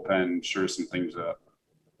in the bullpen sure some things up.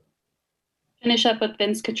 Finish up with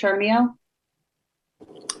Vince Cotroneo.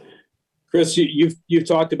 Chris, you've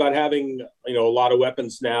talked about having a lot of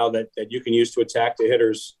weapons now that you can use to attack the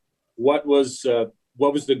hitters. What was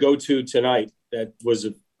the go-to tonight that was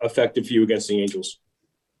effective for you against the Angels?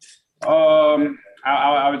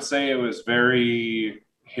 I would say it was very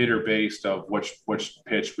hitter based of which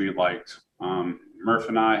pitch we liked. Murph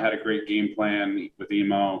and I had a great game plan with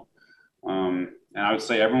Emo, and I would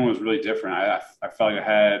say everyone was really different. I felt like I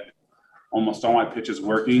had almost all my pitches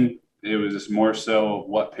working. It was just more so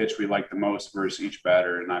what pitch we liked the most versus each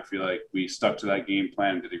batter, and I feel like we stuck to that game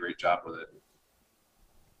plan and did a great job with it.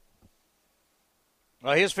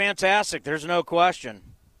 Well, he was fantastic. There's no question.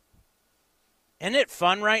 Isn't it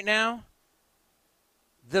fun right now?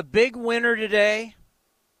 The big winner today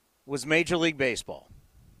was Major League Baseball.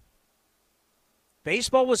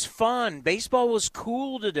 Baseball was fun. Baseball was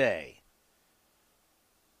cool today.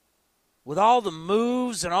 With all the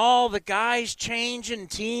moves and all the guys changing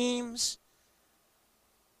teams.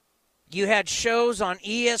 You had shows on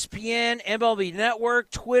ESPN, MLB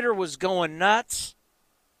Network. Twitter was going nuts.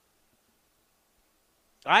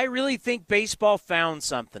 I really think baseball found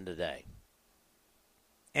something today.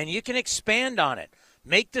 And you can expand on it.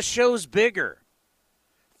 Make the shows bigger.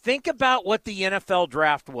 Think about what the NFL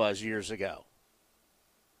draft was years ago.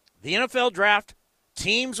 The NFL draft,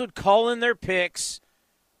 teams would call in their picks.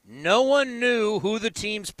 No one knew who the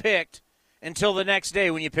teams picked until the next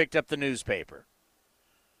day when you picked up the newspaper.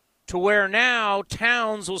 To where now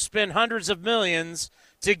towns will spend hundreds of millions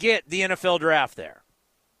to get the NFL draft there.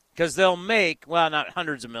 Because they'll make, well, not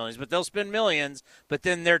hundreds of millions, but they'll spend millions, but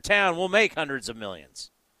then their town will make hundreds of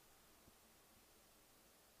millions.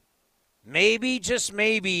 Maybe, just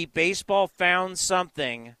maybe, baseball found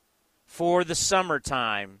something for the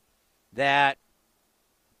summertime that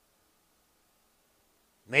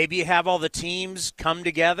maybe you have all the teams come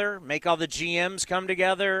together, make all the GMs come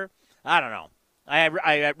together. I don't know. I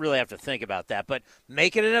really have to think about that, but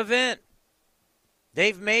make it an event.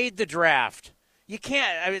 They've made the draft. You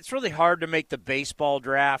can't, it's really hard to make the baseball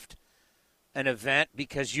draft an event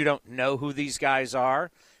because you don't know who these guys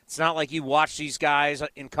are. It's not like you watch these guys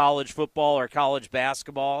in college football or college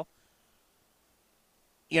basketball.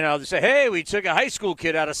 They say, hey, we took a high school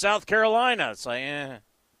kid out of South Carolina. It's like, eh.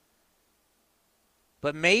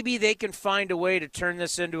 But maybe they can find a way to turn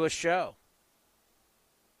this into a show.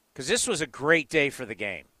 Because this was a great day for the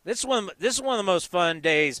game. This is one of the most fun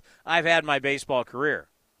days I've had in my baseball career.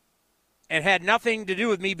 And had nothing to do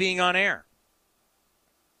with me being on air.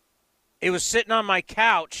 It was sitting on my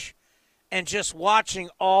couch and just watching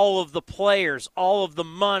all of the players, all of the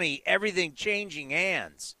money, everything changing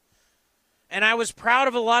hands. And I was proud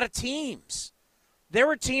of a lot of teams. There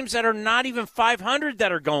were teams that are not even 500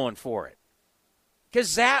 that are going for it.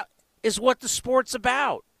 Because that is what the sport's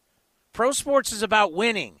about. Pro sports is about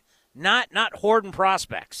winning, not hoarding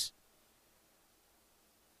prospects.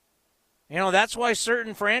 That's why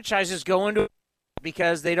certain franchises go into it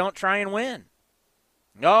because they don't try and win.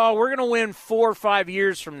 Oh, we're going to win 4 or 5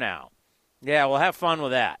 years from now. Yeah, we'll have fun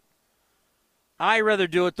with that. I'd rather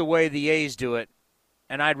do it the way the A's do it,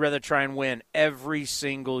 and I'd rather try and win every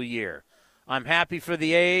single year. I'm happy for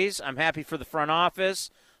the A's. I'm happy for the front office.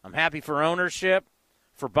 I'm happy for ownership,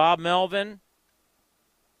 for Bob Melvin.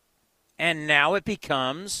 And now it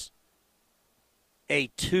becomes a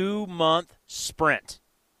 2-month sprint.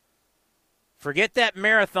 Forget that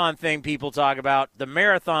marathon thing people talk about. The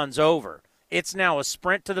marathon's over. It's now a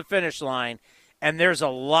sprint to the finish line, and there's a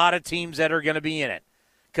lot of teams that are going to be in it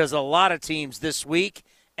because a lot of teams this week,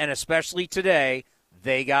 and especially today,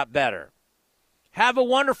 they got better. Have a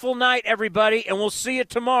wonderful night, everybody, and we'll see you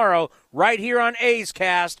tomorrow right here on A's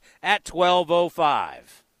Cast at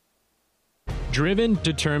 12:05. Driven,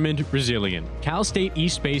 determined, resilient. Cal State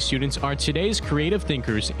East Bay students are today's creative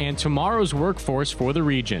thinkers and tomorrow's workforce for the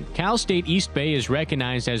region. Cal State East Bay is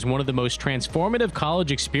recognized as one of the most transformative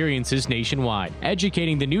college experiences nationwide,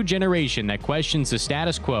 educating the new generation that questions the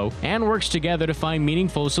status quo and works together to find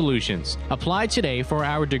meaningful solutions. Apply today for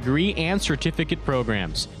our degree and certificate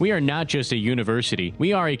programs. We are not just a university,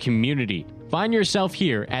 we are a community. Find yourself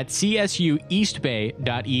here at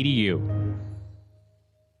csueastbay.edu.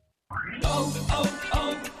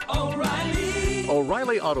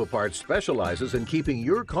 O'Reilly Auto Parts specializes in keeping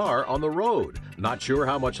your car on the road. Not sure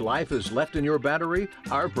how much life is left in your battery?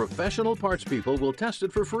 Our professional parts people will test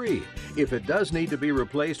it for free. If it does need to be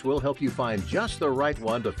replaced, we'll help you find just the right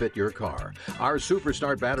one to fit your car. Our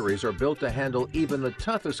Superstart batteries are built to handle even the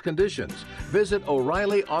toughest conditions. Visit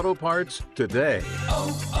O'Reilly Auto Parts today.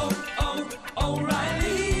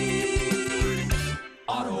 O'Reilly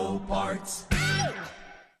Auto Parts.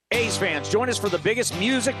 A's fans, join us for the biggest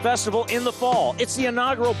music festival in the fall. It's the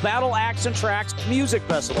inaugural Battle Axe and Tracks Music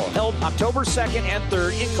Festival, held October 2nd and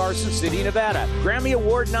 3rd in Carson City, Nevada. Grammy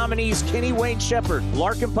Award nominees Kenny Wayne Shepherd,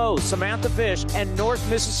 Larkin Poe, Samantha Fish, and North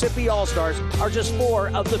Mississippi All-Stars are just 4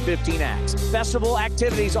 of the 15 acts. Festival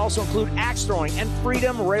activities also include axe throwing and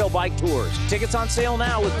Freedom Rail Bike tours. Tickets on sale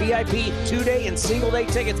now with VIP 2-day and single-day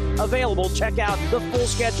tickets available. Check out the full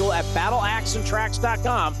schedule at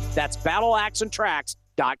battleaxeandtracks.com. That's battleaxeandtracks.com.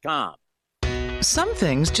 Some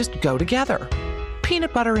things just go together.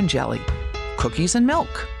 Peanut butter and jelly, cookies and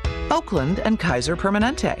milk, Oakland and Kaiser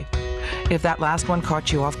Permanente. If that last one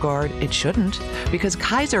caught you off guard, it shouldn't, because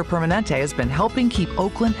Kaiser Permanente has been helping keep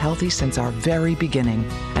Oakland healthy since our very beginning.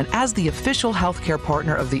 And as the official healthcare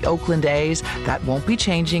partner of the Oakland A's, that won't be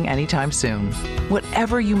changing anytime soon.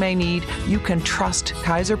 Whatever you may need, you can trust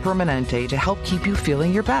Kaiser Permanente to help keep you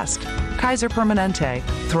feeling your best. Kaiser Permanente.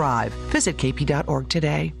 Thrive. Visit kp.org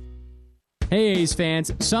today. Hey A's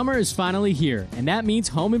fans, summer is finally here, and that means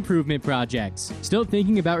home improvement projects. Still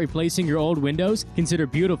thinking about replacing your old windows? Consider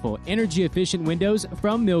beautiful, energy-efficient windows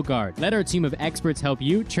from Milgard. Let our team of experts help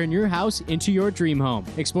you turn your house into your dream home.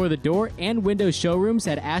 Explore the door and window showrooms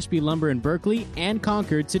at Ashby Lumber in Berkeley and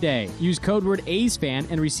Concord today. Use code word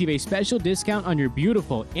A'sFan and receive a special discount on your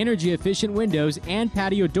beautiful, energy-efficient windows and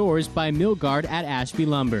patio doors by Milgard at Ashby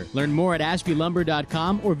Lumber. Learn more at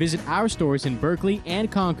ashbylumber.com or visit our stores in Berkeley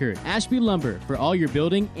and Concord. Ashby Lumber, for all your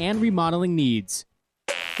building and remodeling needs.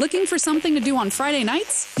 Looking for something to do on Friday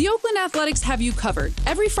nights? The Oakland Athletics have you covered.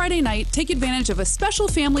 Every Friday night, take advantage of a special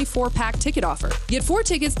family 4-pack ticket offer. Get 4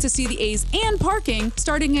 tickets to see the A's and parking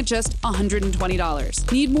starting at just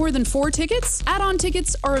 $120. Need more than 4 tickets? Add-on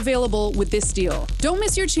tickets are available with this deal. Don't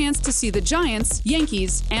miss your chance to see the Giants,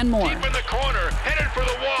 Yankees, and more. Deep in the corner, headed for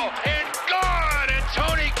the wall, and gone! And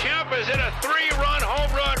Tony Kemp is in a 3-run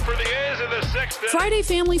home run for the A's in the 6th inning. Friday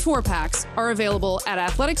family 4-packs are available at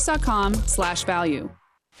athletics.com/value.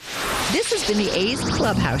 This has been the A's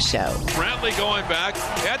Clubhouse Show. Brantley going back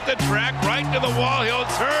at the track, right to the wall. He'll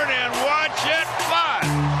turn and watch it fly.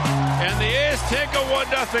 And the A's take a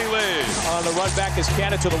 1-0 lead. On the run back is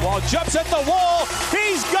Cannon to the wall. Jumps at the wall.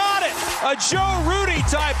 He's got it. A Joe Rudy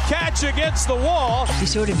type catch against the wall. Be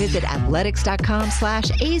sure to visit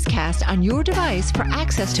athletics.com/A'sCast on your device for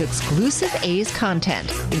access to exclusive A's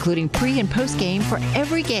content, including pre- and post-game for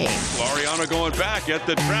every game. Laureano going back at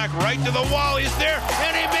the track, right to the wall. He's there,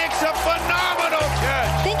 and he makes a phenomenal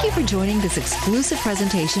catch. Thank you for joining this exclusive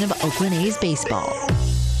presentation of Oakland A's baseball.